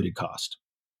all avoided cost.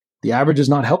 The average is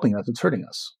not helping us, it's hurting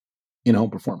us in home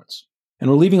performance. And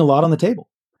we're leaving a lot on the table.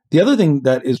 The other thing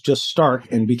that is just stark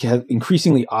and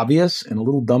increasingly obvious and a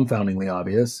little dumbfoundingly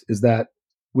obvious is that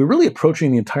we're really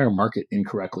approaching the entire market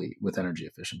incorrectly with energy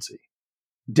efficiency,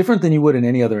 different than you would in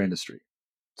any other industry.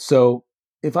 So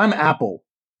if I'm Apple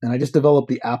and I just developed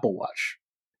the Apple Watch,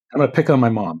 I'm going to pick on my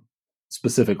mom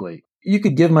specifically. You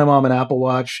could give my mom an Apple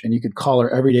Watch and you could call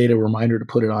her every day to remind her to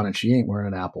put it on, and she ain't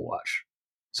wearing an Apple Watch.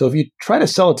 So if you try to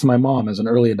sell it to my mom as an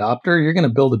early adopter, you're going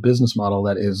to build a business model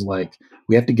that is like,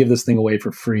 we have to give this thing away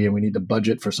for free and we need to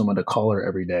budget for someone to call her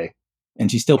every day.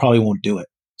 And she still probably won't do it.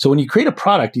 So when you create a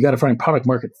product, you got to find product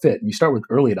market fit. And you start with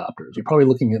early adopters. You're probably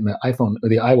looking at the iPhone or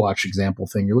the iWatch example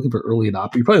thing. You're looking for early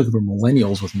adopters. You're probably looking for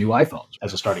millennials with new iPhones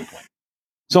as a starting point.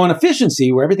 So in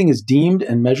efficiency, where everything is deemed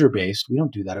and measure-based, we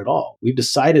don't do that at all. We've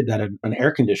decided that an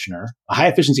air conditioner, a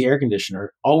high-efficiency air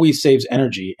conditioner, always saves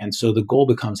energy. And so the goal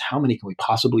becomes, how many can we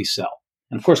possibly sell?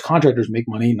 And of course, contractors make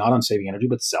money not on saving energy,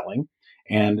 but selling.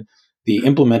 And the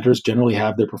implementers generally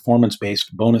have their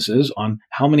performance-based bonuses on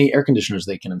how many air conditioners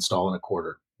they can install in a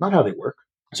quarter, not how they work.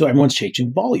 So everyone's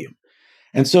chasing volume.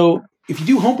 And so if you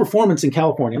do home performance in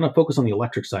California, I'm going to focus on the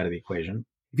electric side of the equation.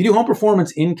 If you do home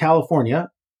performance in California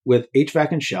with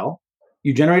HVAC and Shell,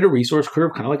 you generate a resource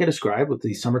curve, kind of like I described with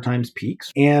the summertime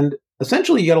peaks. And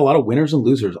essentially, you get a lot of winners and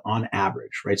losers on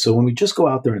average, right? So when we just go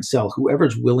out there and sell,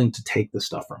 whoever's willing to take the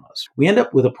stuff from us, we end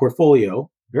up with a portfolio,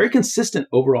 very consistent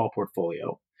overall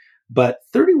portfolio, but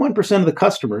 31% of the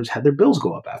customers had their bills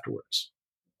go up afterwards.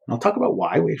 And I'll talk about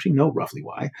why. We actually know roughly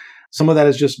why. Some of that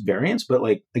is just variance, but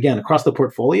like, again, across the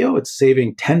portfolio, it's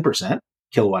saving 10%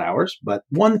 kilowatt hours, but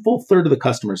one full third of the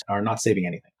customers are not saving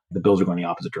anything. The bills are going the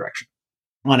opposite direction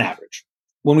on average.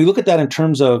 When we look at that in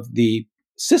terms of the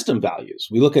system values,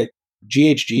 we look at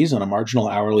GHGs on a marginal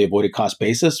hourly avoided cost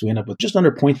basis. We end up with just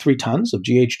under 0.3 tons of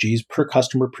GHGs per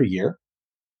customer per year.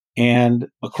 And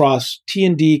across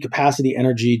T&D, capacity,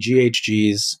 energy,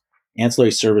 GHGs,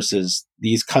 ancillary services,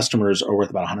 these customers are worth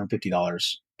about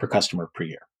 $150 per customer per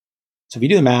year. So if you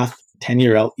do the math,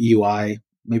 10-year EUI,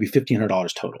 maybe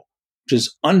 $1,500 total, which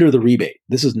is under the rebate.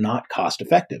 This is not cost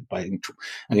effective. I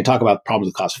can talk about problems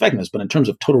with cost effectiveness, but in terms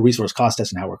of total resource cost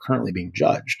test and how we're currently being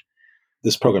judged,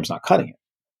 this program's not cutting it.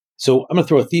 So I'm going to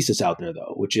throw a thesis out there,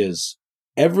 though, which is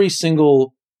every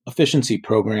single efficiency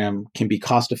program can be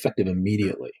cost effective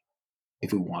immediately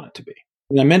if we want it to be.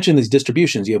 And I mentioned these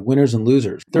distributions. You have winners and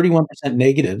losers, 31%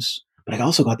 negatives, but I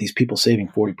also got these people saving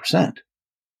 40%.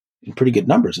 In pretty good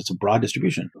numbers. It's a broad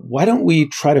distribution. Why don't we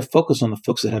try to focus on the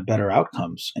folks that have better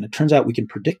outcomes? And it turns out we can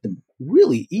predict them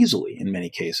really easily in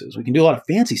many cases. We can do a lot of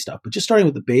fancy stuff, but just starting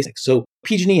with the basics. So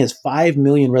PG&E has 5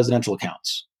 million residential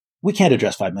accounts. We can't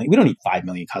address 5 million. We don't need 5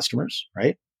 million customers,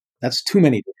 right? That's too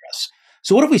many to address.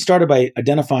 So what if we started by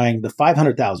identifying the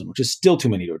 500,000, which is still too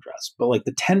many to address, but like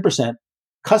the 10%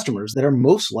 customers that are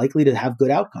most likely to have good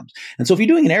outcomes? And so if you're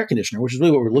doing an air conditioner, which is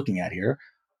really what we're looking at here,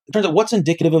 it turns out what's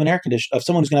indicative of an air conditioner, of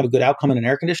someone who's going to have a good outcome in an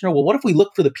air conditioner? Well, what if we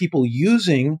look for the people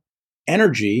using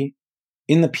energy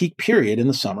in the peak period in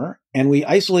the summer, and we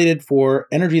isolated for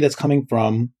energy that's coming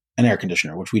from an air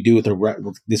conditioner, which we do with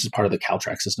this is part of the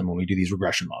Caltrac system when we do these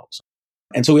regression models.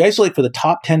 And so we isolate for the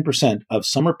top 10% of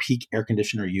summer peak air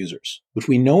conditioner users, which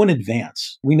we know in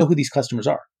advance. We know who these customers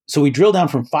are. So we drill down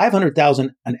from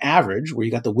 500,000, an average, where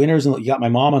you got the winners and you got my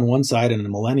mom on one side and a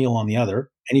millennial on the other.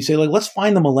 And you say, like, let's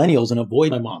find the millennials and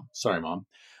avoid my mom. Sorry, mom.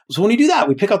 So when you do that,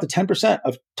 we pick out the 10%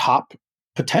 of top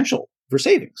potential for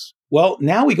savings. Well,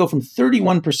 now we go from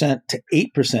 31% to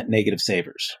 8% negative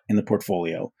savers in the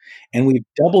portfolio. And we've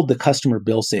doubled the customer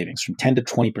bill savings from 10 to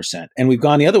 20%. And we've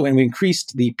gone the other way and we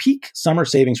increased the peak summer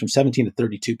savings from 17 to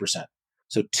 32%.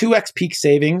 So 2x peak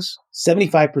savings,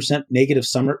 75%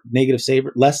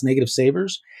 less negative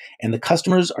savers, and the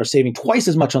customers are saving twice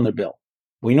as much on their bill.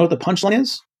 Well, you know what the punchline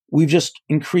is? We've just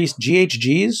increased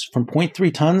GHGs from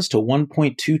 0.3 tons to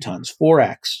 1.2 tons,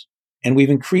 4x. And we've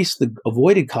increased the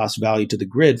avoided cost value to the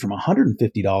grid from $150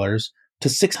 to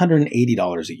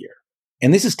 $680 a year.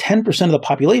 And this is 10% of the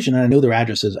population. And I know their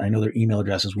addresses, I know their email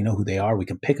addresses, we know who they are, we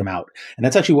can pick them out. And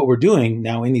that's actually what we're doing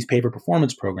now in these paper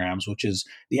performance programs, which is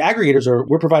the aggregators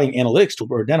we're providing analytics to,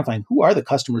 we're identifying who are the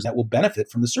customers that will benefit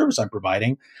from the service I'm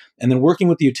providing, and then working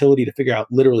with the utility to figure out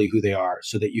literally who they are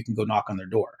so that you can go knock on their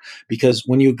door. Because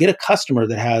when you get a customer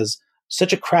that has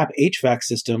such a crap HVAC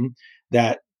system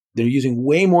that they're using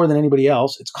way more than anybody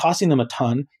else, it's costing them a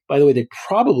ton. By the way, they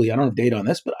probably, I don't have data on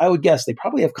this, but I would guess they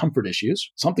probably have comfort issues.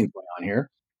 Something's going on here.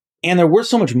 And they're worth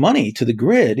so much money to the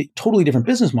grid, totally different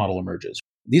business model emerges.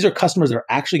 These are customers that are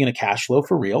actually going to cash flow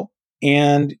for real.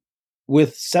 And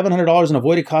with $700 in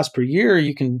avoided cost per year,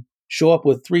 you can show up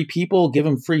with 3 people, give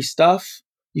them free stuff.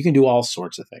 You can do all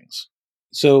sorts of things.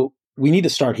 So we need to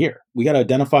start here. We got to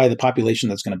identify the population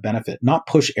that's going to benefit, not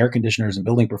push air conditioners and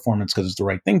building performance because it's the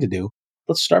right thing to do.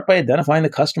 Let's start by identifying the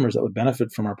customers that would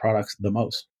benefit from our products the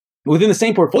most. Within the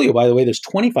same portfolio, by the way, there's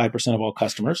 25% of all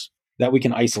customers that we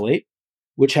can isolate,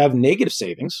 which have negative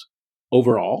savings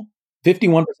overall,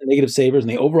 51% negative savers, and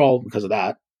they overall, because of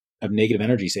that, have negative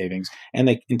energy savings, and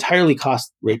they entirely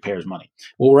cost ratepayers money.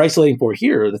 What we're isolating for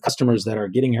here are the customers that are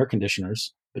getting air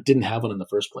conditioners but didn't have one in the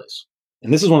first place.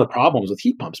 And this is one of the problems with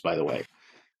heat pumps, by the way.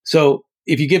 So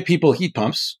if you give people heat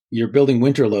pumps, you're building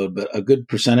winter load, but a good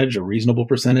percentage, a reasonable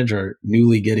percentage, are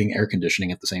newly getting air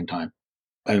conditioning at the same time.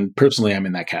 And personally, I'm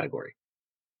in that category.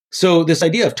 So this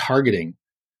idea of targeting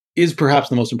is perhaps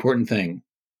the most important thing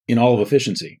in all of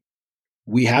efficiency.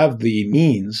 We have the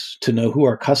means to know who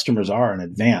our customers are in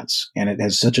advance, and it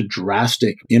has such a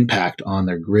drastic impact on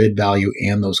their grid value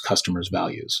and those customers'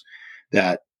 values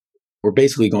that we're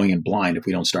basically going in blind if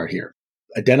we don't start here.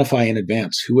 Identify in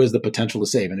advance who has the potential to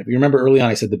save. And if you remember early on,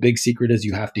 I said the big secret is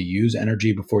you have to use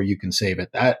energy before you can save it.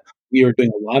 That we are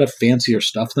doing a lot of fancier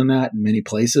stuff than that in many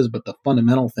places. But the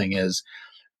fundamental thing is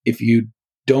if you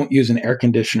don't use an air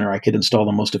conditioner, I could install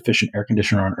the most efficient air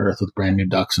conditioner on earth with brand new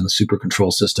ducts and a super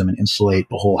control system and insulate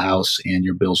the whole house, and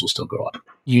your bills will still go up.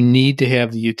 You need to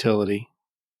have the utility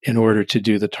in order to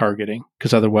do the targeting,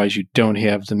 because otherwise you don't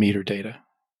have the meter data.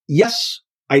 Yes,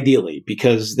 ideally,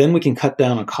 because then we can cut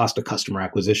down on cost of customer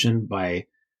acquisition by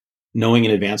knowing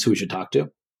in advance who we should talk to.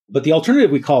 But the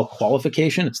alternative we call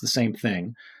qualification. It's the same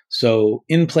thing. So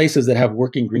in places that have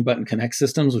working green button connect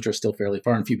systems, which are still fairly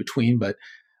far and few between, but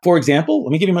for example,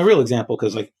 let me give you my real example,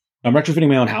 because I'm retrofitting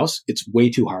my own house. It's way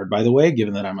too hard, by the way,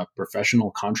 given that I'm a professional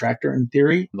contractor in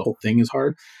theory. The whole thing is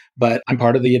hard, but I'm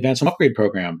part of the Advanced Home Upgrade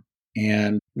program.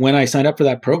 And when I signed up for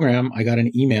that program, I got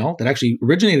an email that actually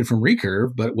originated from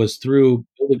Recurve, but it was through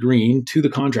Build a Green to the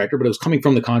contractor, but it was coming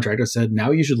from the contractor. It said,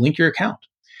 now you should link your account.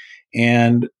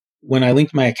 And when I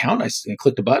linked my account, I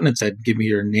clicked a button and said, give me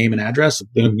your name and address,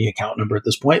 give me account number at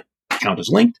this point. Account is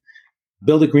linked.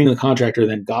 Build a Green and the contractor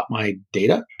then got my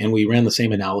data, and we ran the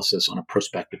same analysis on a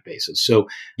prospective basis. So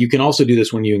you can also do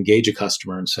this when you engage a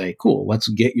customer and say, cool, let's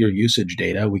get your usage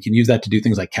data. We can use that to do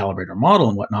things like calibrate our model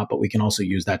and whatnot, but we can also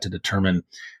use that to determine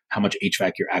how much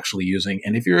HVAC you're actually using.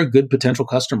 And if you're a good potential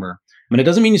customer, I mean, it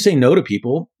doesn't mean you say no to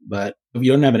people, but if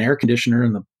you don't have an air conditioner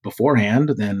in the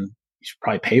beforehand, then you should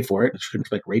probably pay for it. You shouldn't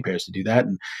expect ratepayers to do that.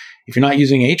 And if you're not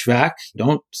using HVAC,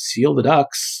 don't seal the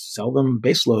ducts, sell them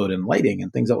baseload and lighting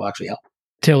and things that will actually help.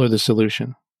 Tailor the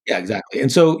solution. Yeah, exactly.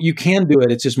 And so you can do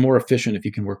it. It's just more efficient if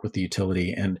you can work with the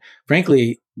utility. And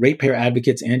frankly, ratepayer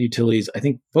advocates and utilities, I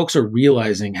think folks are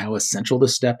realizing how essential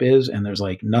this step is. And there's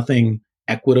like nothing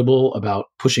equitable about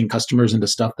pushing customers into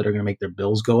stuff that are going to make their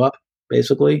bills go up,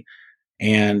 basically.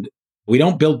 And we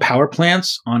don't build power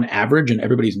plants on average in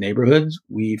everybody's neighborhoods.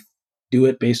 We do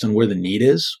it based on where the need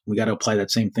is. We got to apply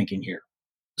that same thinking here.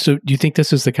 So do you think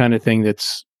this is the kind of thing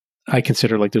that's, I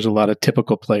consider like there's a lot of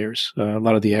typical players, a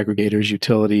lot of the aggregators,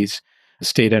 utilities,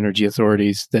 state energy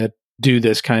authorities that do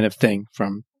this kind of thing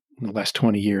from the last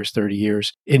 20 years, 30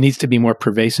 years. It needs to be more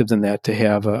pervasive than that to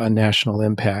have a national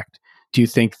impact. Do you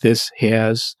think this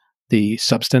has the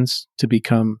substance to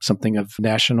become something of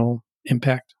national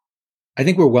impact? I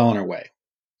think we're well on our way.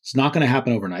 It's not going to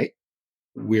happen overnight.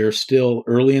 We're still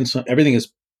early in some, everything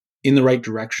is in the right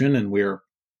direction, and we're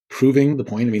proving the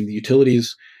point. I mean, the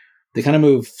utilities, they kind of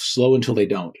move slow until they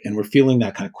don't. And we're feeling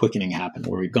that kind of quickening happen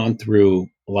where we've gone through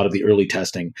a lot of the early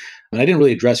testing. And I didn't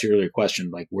really address your earlier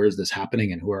question, like, where is this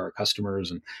happening and who are our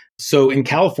customers? And so in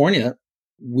California,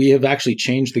 we have actually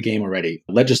changed the game already.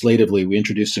 Legislatively, we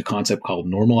introduced a concept called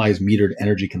normalized metered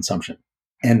energy consumption,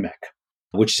 NMEC,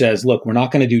 which says, look, we're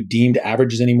not going to do deemed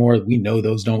averages anymore. We know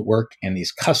those don't work. And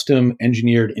these custom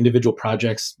engineered individual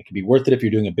projects, it can be worth it if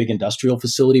you're doing a big industrial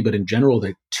facility, but in general,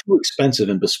 they're too expensive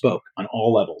and bespoke on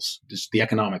all levels. Just the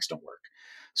economics don't work.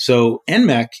 So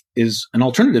NMEC is an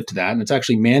alternative to that. And it's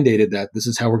actually mandated that this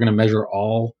is how we're going to measure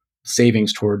all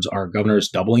savings towards our governor's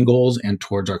doubling goals and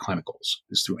towards our climate goals,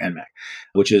 is through NMEC,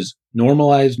 which is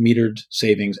normalized metered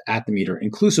savings at the meter,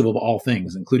 inclusive of all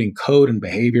things, including code and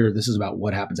behavior. This is about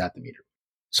what happens at the meter.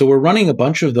 So we're running a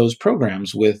bunch of those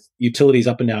programs with utilities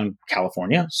up and down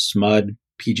California, SMUD,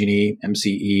 PG&E,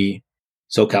 MCE,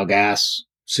 SoCalGas,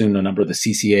 soon a number of the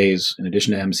CCAs, in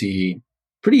addition to MCE,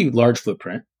 pretty large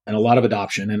footprint and a lot of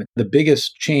adoption. And the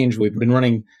biggest change, we've been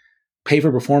running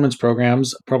pay-for-performance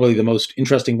programs, probably the most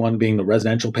interesting one being the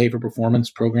residential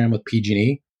pay-for-performance program with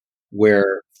PG&E,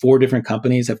 where 4 different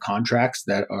companies have contracts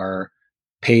that are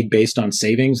paid based on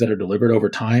savings that are delivered over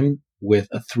time, with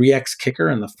a 3x kicker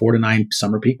in the 4 to 9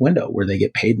 summer peak window where they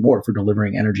get paid more for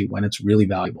delivering energy when it's really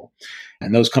valuable.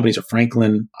 And those companies are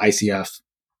Franklin, ICF,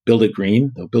 Build a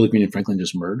Green, though Build a Green and Franklin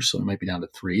just merged, so it might be down to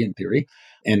 3 in theory,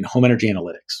 and Home Energy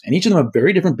Analytics. And each of them have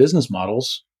very different business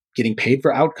models getting paid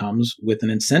for outcomes with an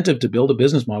incentive to build a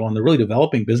business model. And they're really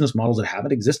developing business models that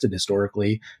haven't existed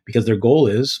historically because their goal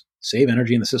is save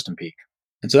energy in the system peak.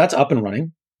 And so that's up and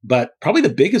running. But probably the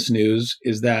biggest news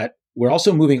is that we're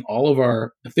also moving all of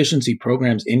our efficiency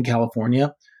programs in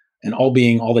California, and all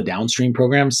the downstream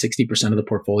programs, 60% of the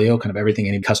portfolio, kind of everything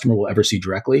any customer will ever see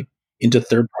directly, into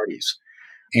third parties.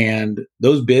 And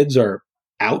those bids are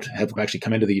out, have actually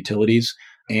come into the utilities.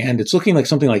 And it's looking like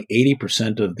something like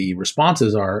 80% of the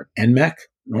responses are NMEC,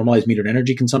 normalized metered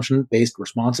energy consumption based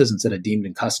responses instead of deemed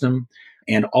and custom.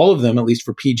 And all of them, at least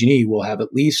for PG&E, will have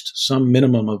at least some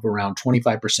minimum of around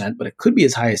 25%, but it could be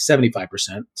as high as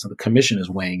 75%. So the commission is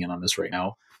weighing in on this right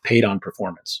now, paid on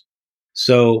performance.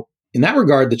 So in that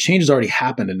regard, the change has already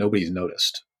happened and nobody's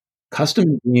noticed.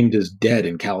 Custom deemed is dead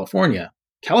in California.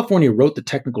 California wrote the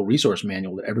technical resource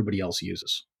manual that everybody else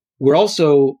uses. We're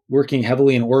also working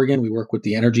heavily in Oregon. We work with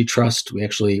the Energy Trust. We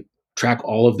actually track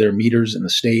all of their meters in the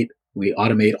state. We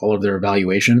automate all of their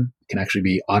evaluation. It can actually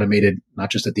be automated,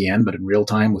 not just at the end, but in real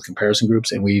time with comparison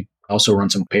groups. And we also run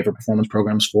some pay for performance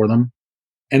programs for them.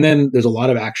 And then there's a lot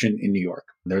of action in New York.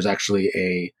 There's actually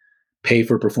a pay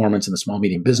for performance in the small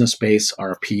medium business space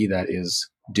RFP that is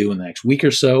due in the next week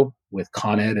or so with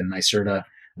Con Ed and NYSERDA.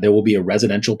 There will be a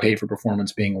residential pay for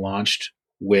performance being launched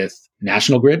with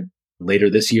National Grid later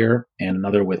this year, and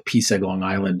another with PSEG Long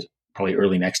Island probably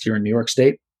early next year in New York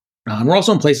State. And we're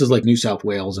also in places like New South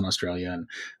Wales and Australia and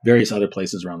various other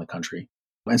places around the country.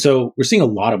 And so we're seeing a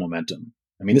lot of momentum.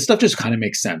 I mean, this stuff just kind of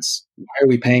makes sense. Why are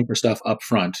we paying for stuff up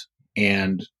front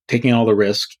and taking all the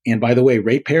risk? And by the way,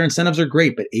 ratepayer incentives are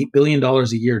great, but $8 billion a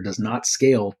year does not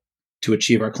scale to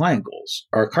achieve our client goals,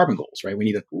 our carbon goals, right? We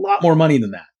need a lot more money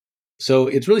than that. So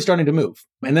it's really starting to move.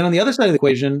 And then on the other side of the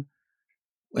equation,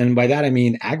 and by that I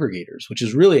mean aggregators, which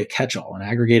is really a catch-all. An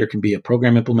aggregator can be a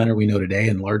program implementer we know today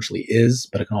and largely is,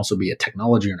 but it can also be a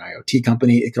technology or an IoT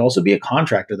company. It could also be a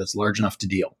contractor that's large enough to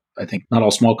deal. I think not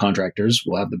all small contractors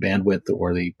will have the bandwidth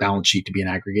or the balance sheet to be an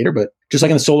aggregator, but just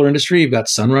like in the solar industry, you've got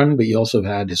Sunrun, but you also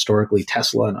have had historically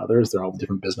Tesla and others. They're all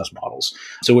different business models.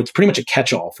 So it's pretty much a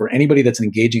catch-all for anybody that's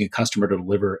engaging a customer to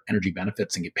deliver energy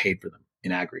benefits and get paid for them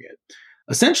in aggregate.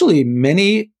 Essentially,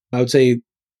 I would say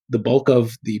the bulk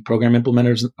of the program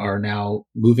implementers are now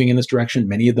moving in this direction.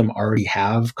 Many of them already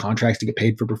have contracts to get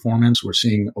paid for performance. We're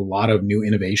seeing a lot of new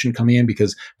innovation coming in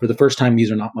because for the first time,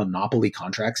 these are not monopoly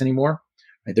contracts anymore.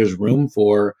 Right? There's room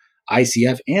for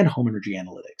ICF and home energy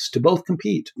analytics to both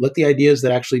compete. Let the ideas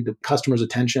that actually the customer's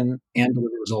attention and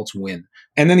deliver results win.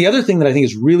 And then the other thing that I think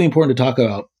is really important to talk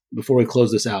about before we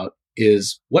close this out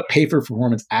is what pay for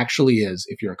performance actually is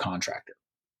if you're a contractor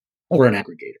or an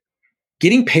aggregator.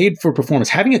 Getting paid for performance,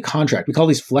 having a contract, we call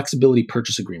these flexibility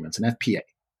purchase agreements, an FPA,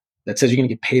 that says you're going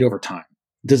to get paid over time,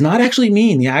 does not actually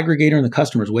mean the aggregator and the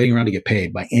customer is waiting around to get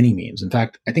paid by any means. In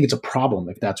fact, I think it's a problem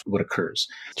if that's what occurs.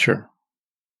 Sure.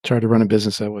 It's hard to run a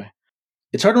business that way.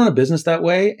 It's hard to run a business that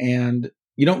way, and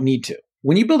you don't need to.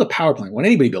 When you build a power plant, when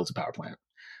anybody builds a power plant,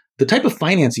 the type of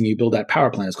financing you build that power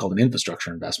plant is called an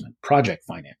infrastructure investment, project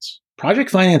finance.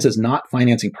 Project finance is not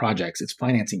financing projects, it's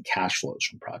financing cash flows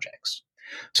from projects.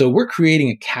 So we're creating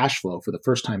a cash flow for the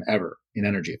first time ever in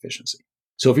energy efficiency.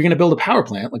 So if you're going to build a power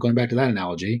plant, like going back to that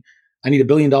analogy, I need $1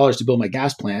 billion to build my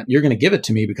gas plant. You're going to give it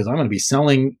to me because I'm going to be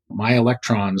selling my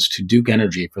electrons to Duke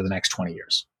Energy for the next 20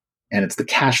 years. And it's the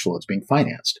cash flow that's being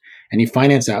financed. And you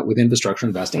finance that with infrastructure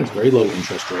investing. It's very low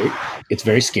interest rate. It's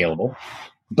very scalable.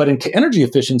 But in energy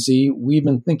efficiency, we've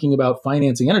been thinking about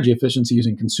financing energy efficiency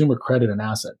using consumer credit and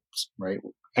assets, right?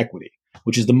 Equity,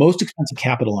 which is the most expensive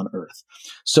capital on earth.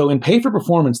 So in pay for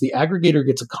performance, the aggregator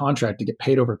gets a contract to get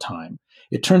paid over time.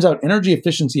 It turns out energy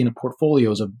efficiency in a portfolio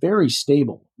has very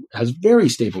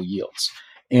stable yields.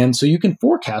 And so you can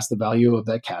forecast the value of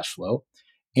that cash flow.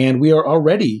 And we are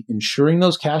already ensuring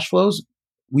those cash flows.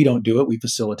 We don't do it. We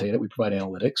facilitate it. We provide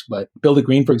analytics. But Build It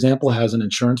Green, for example, has an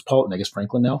insurance policy, and I guess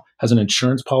Franklin now has an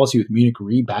insurance policy with Munich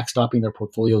Re backstopping their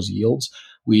portfolio's yields.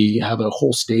 We have a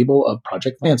whole stable of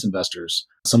project finance investors,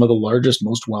 some of the largest,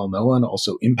 most well-known,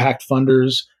 also impact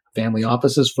funders, family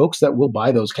offices, folks that will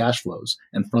buy those cash flows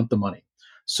and front the money.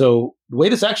 So the way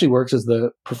this actually works is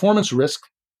the performance risk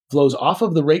flows off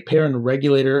of the ratepayer and the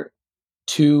regulator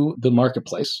to the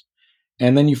marketplace.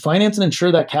 And then you finance and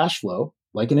insure that cash flow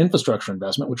like an infrastructure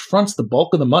investment, which fronts the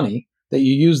bulk of the money that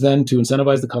you use then to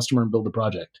incentivize the customer and build the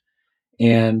project.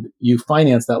 And you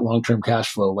finance that long-term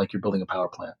cash flow like you're building a power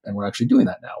plant. And we're actually doing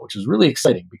that now, which is really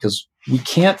exciting because we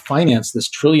can't finance this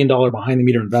 $1 trillion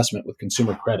behind-the-meter investment with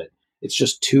consumer credit. It's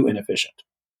just too inefficient.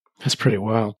 That's pretty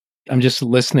wild. I'm just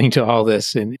listening to all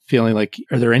this and feeling like,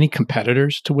 are there any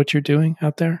competitors to what you're doing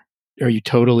out there? Are you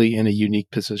totally in a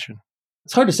unique position?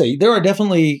 It's hard to say. There are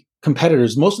definitely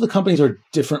competitors, most of the companies are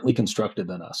differently constructed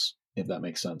than us, if that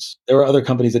makes sense. There are other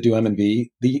companies that do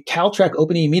M&V. The Caltrac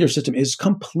OpenE meter system is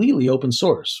completely open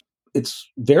source. It's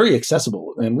very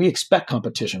accessible, and we expect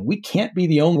competition. We can't be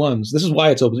the only ones. This is why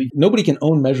it's open. Nobody can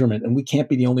own measurement, and we can't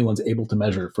be the only ones able to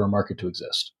measure for a market to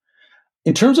exist.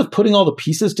 In terms of putting all the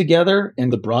pieces together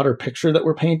and the broader picture that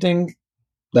we're painting,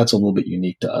 that's a little bit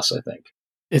unique to us, I think.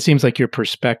 It seems like your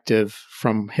perspective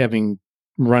from having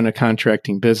run a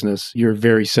contracting business, you're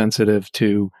very sensitive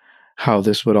to how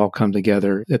this would all come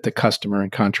together at the customer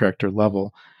and contractor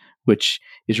level, which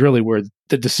is really where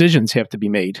the decisions have to be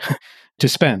made to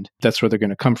spend. That's where they're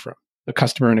going to come from. A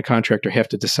customer and a contractor have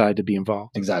to decide to be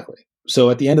involved. Exactly.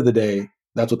 So at the end of the day,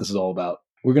 that's what this is all about.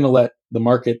 We're going to let the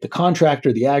market, the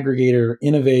contractor, the aggregator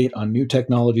innovate on new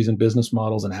technologies and business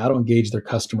models and how to engage their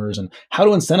customers and how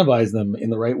to incentivize them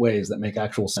in the right ways that make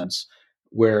actual sense,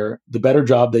 where the better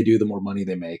job they do, the more money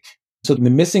they make. So the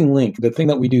missing link, the thing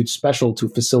that we do special to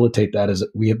facilitate that is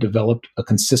that we have developed a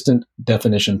consistent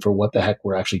definition for what the heck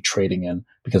we're actually trading in,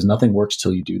 because nothing works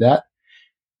till you do that.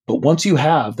 But once you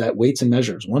have that weights and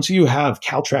measures, once you have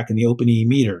Caltrac and the OpenE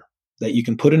meter that you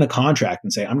can put in a contract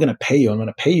and say, I'm going to pay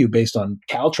you based on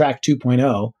Caltrac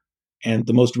 2.0 and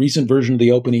the most recent version of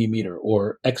the OpenE meter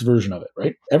or X version of it,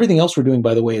 right? Everything else we're doing,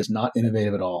 by the way, is not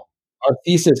innovative at all. Our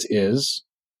thesis is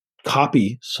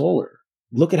copy solar.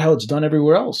 Look at how it's done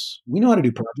everywhere else. We know how to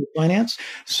do project finance.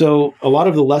 So a lot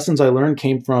of the lessons I learned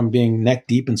came from being neck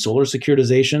deep in solar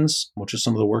securitizations, which is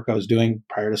some of the work I was doing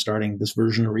prior to starting this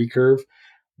version of Recurve.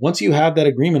 Once you have that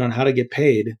agreement on how to get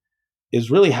paid, is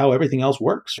really how everything else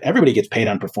works. Everybody gets paid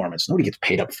on performance. Nobody gets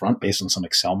paid up front based on some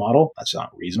Excel model. That's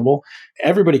not reasonable.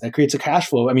 Everybody that creates a cash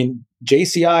flow. I mean,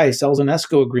 JCI sells an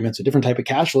ESCO agreement. It's a different type of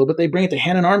cash flow, but they bring it to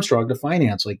Hannon Armstrong to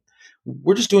finance. Like,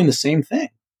 we're just doing the same thing.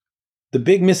 The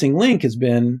big missing link has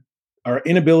been our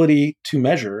inability to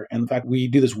measure. And the fact we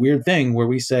do this weird thing where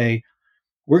we say,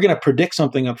 we're going to predict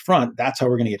something up front. That's how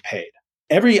we're going to get paid.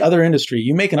 Every other industry,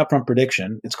 you make an upfront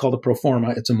prediction. It's called a pro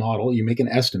forma. It's a model. You make an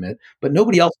estimate, but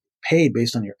nobody else paid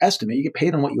based on your estimate. You get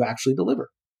paid on what you actually deliver.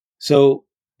 So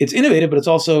it's innovative, but it's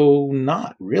also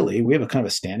not really. We have a kind of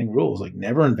a standing rule. It's like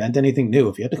never invent anything new.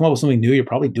 If you have to come up with something new, you're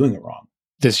probably doing it wrong.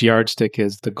 This yardstick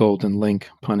is the golden link,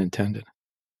 pun intended.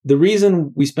 The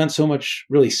reason we spent so much,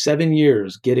 really 7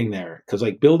 years getting there, because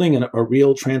like building a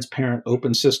real transparent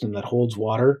open system that holds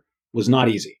water was not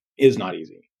easy, is not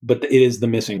easy, but it is the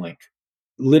missing link.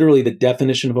 Literally, the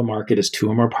definition of a market is two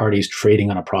or more parties trading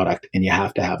on a product, and you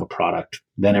have to have a product.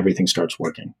 Then everything starts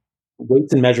working.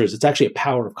 Weights and measures, it's actually a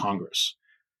power of Congress.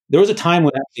 There was a time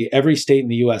when actually every state in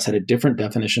the U.S. had a different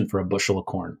definition for a bushel of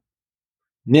corn.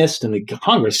 NIST and the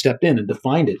Congress stepped in and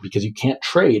defined it because you can't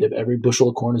trade if every bushel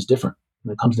of corn is different.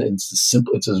 When it comes to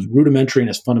it's as rudimentary and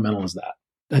as fundamental as that.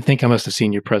 I think I must have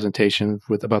seen your presentation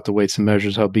about the weights and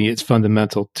measures, how it's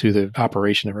fundamental to the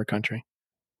operation of our country.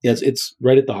 Yes, it's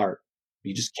right at the heart.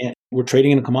 You just can't. We're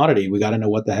trading in a commodity. We got to know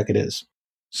what the heck it is.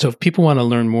 So if people want to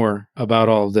learn more about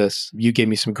all of this, you gave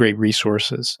me some great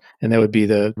resources, and that would be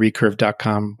the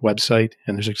recurve.com website.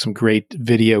 And there's some great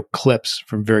video clips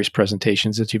from various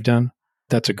presentations that you've done.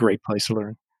 That's a great place to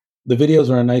learn. The videos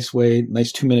are a nice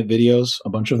 2-minute videos, a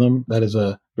bunch of them. That is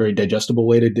a very digestible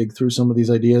way to dig through some of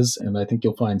these ideas. And I think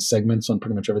you'll find segments on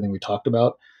pretty much everything we talked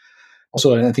about.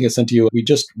 Also, I think I sent to you, we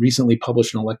just recently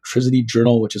published an electricity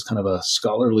journal, which is kind of a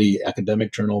scholarly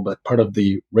academic journal, but part of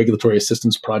the Regulatory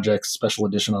Assistance Project special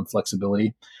edition on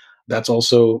flexibility. That's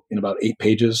also in about 8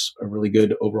 pages, a really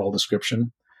good overall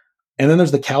description. And then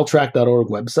there's the caltrac.org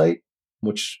website,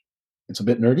 which it's a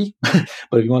bit nerdy,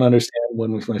 but if you want to understand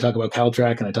when I talk about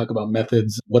Caltrac and I talk about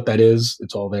methods, what that is,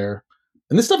 it's all there.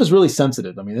 And this stuff is really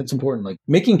sensitive. I mean, it's important. Like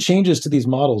making changes to these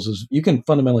models is you can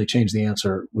fundamentally change the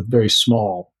answer with very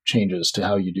small changes to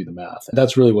how you do the math. And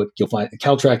that's really what you'll find.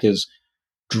 Caltrac is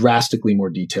drastically more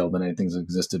detailed than anything that's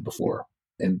existed before,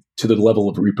 and to the level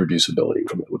of reproducibility,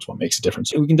 which is what makes a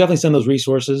difference. We can definitely send those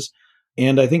resources.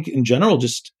 And I think in general,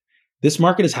 just this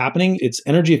market is happening. Its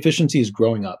energy efficiency is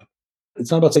growing up.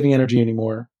 It's not about saving energy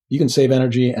anymore. You can save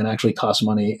energy and actually cost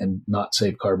money and not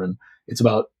save carbon. It's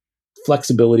about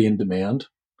flexibility and demand.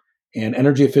 And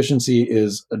energy efficiency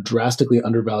is a drastically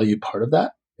undervalued part of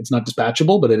that. It's not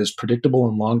dispatchable, but it is predictable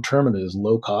and long-term, and it is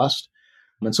low cost.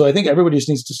 And so I think everybody just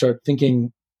needs to start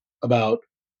thinking about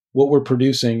what we're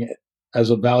producing as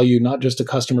a value, not just to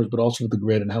customers, but also to the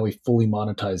grid, and how we fully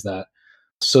monetize that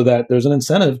so that there's an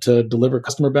incentive to deliver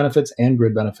customer benefits and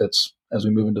grid benefits as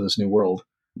we move into this new world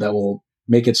that will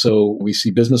make it so we see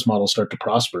business models start to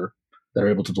prosper that are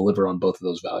able to deliver on both of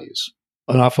those values.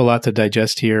 An awful lot to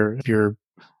digest here. You're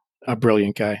a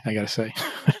brilliant guy, I got to say.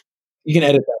 You can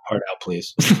edit that part out,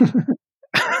 please.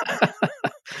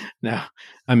 Now,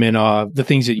 I'm in awe of the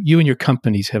things that you and your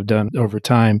companies have done over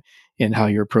time and how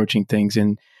you're approaching things.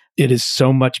 And it is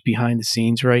so much behind the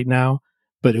scenes right now,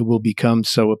 but it will become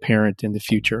so apparent in the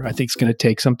future. I think it's going to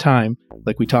take some time,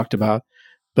 like we talked about,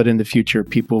 but in the future,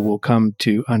 people will come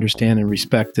to understand and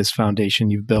respect this foundation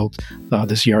you've built,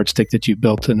 this yardstick that you've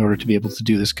built in order to be able to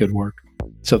do this good work.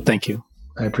 So thank you.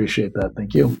 I appreciate that.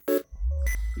 Thank you.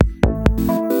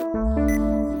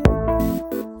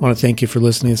 I want to thank you for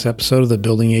listening to this episode of the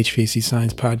Building HVAC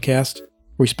Science podcast,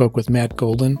 where we spoke with Matt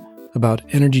Golden about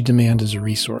energy demand as a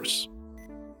resource.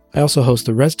 I also host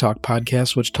the Res Talk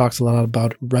podcast, which talks a lot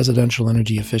about residential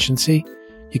energy efficiency.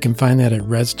 You can find that at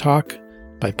Res Talk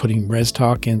by putting Res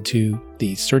Talk into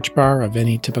the search bar of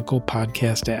any typical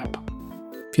podcast app.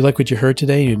 If you like what you heard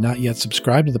today and you're not yet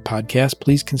subscribed to the podcast,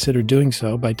 please consider doing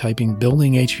so by typing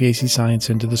Building HVAC Science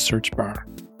into the search bar.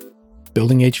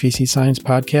 Building HVAC Science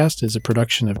Podcast is a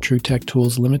production of TruTech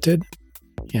Tools Limited,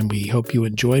 and we hope you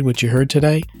enjoyed what you heard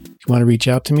today. If you want to reach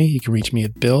out to me, you can reach me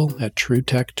at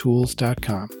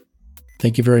bill@trutech.tools.com.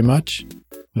 Thank you very much.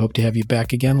 We hope to have you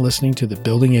back again listening to the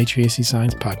Building HVAC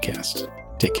Science Podcast.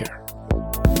 Take care.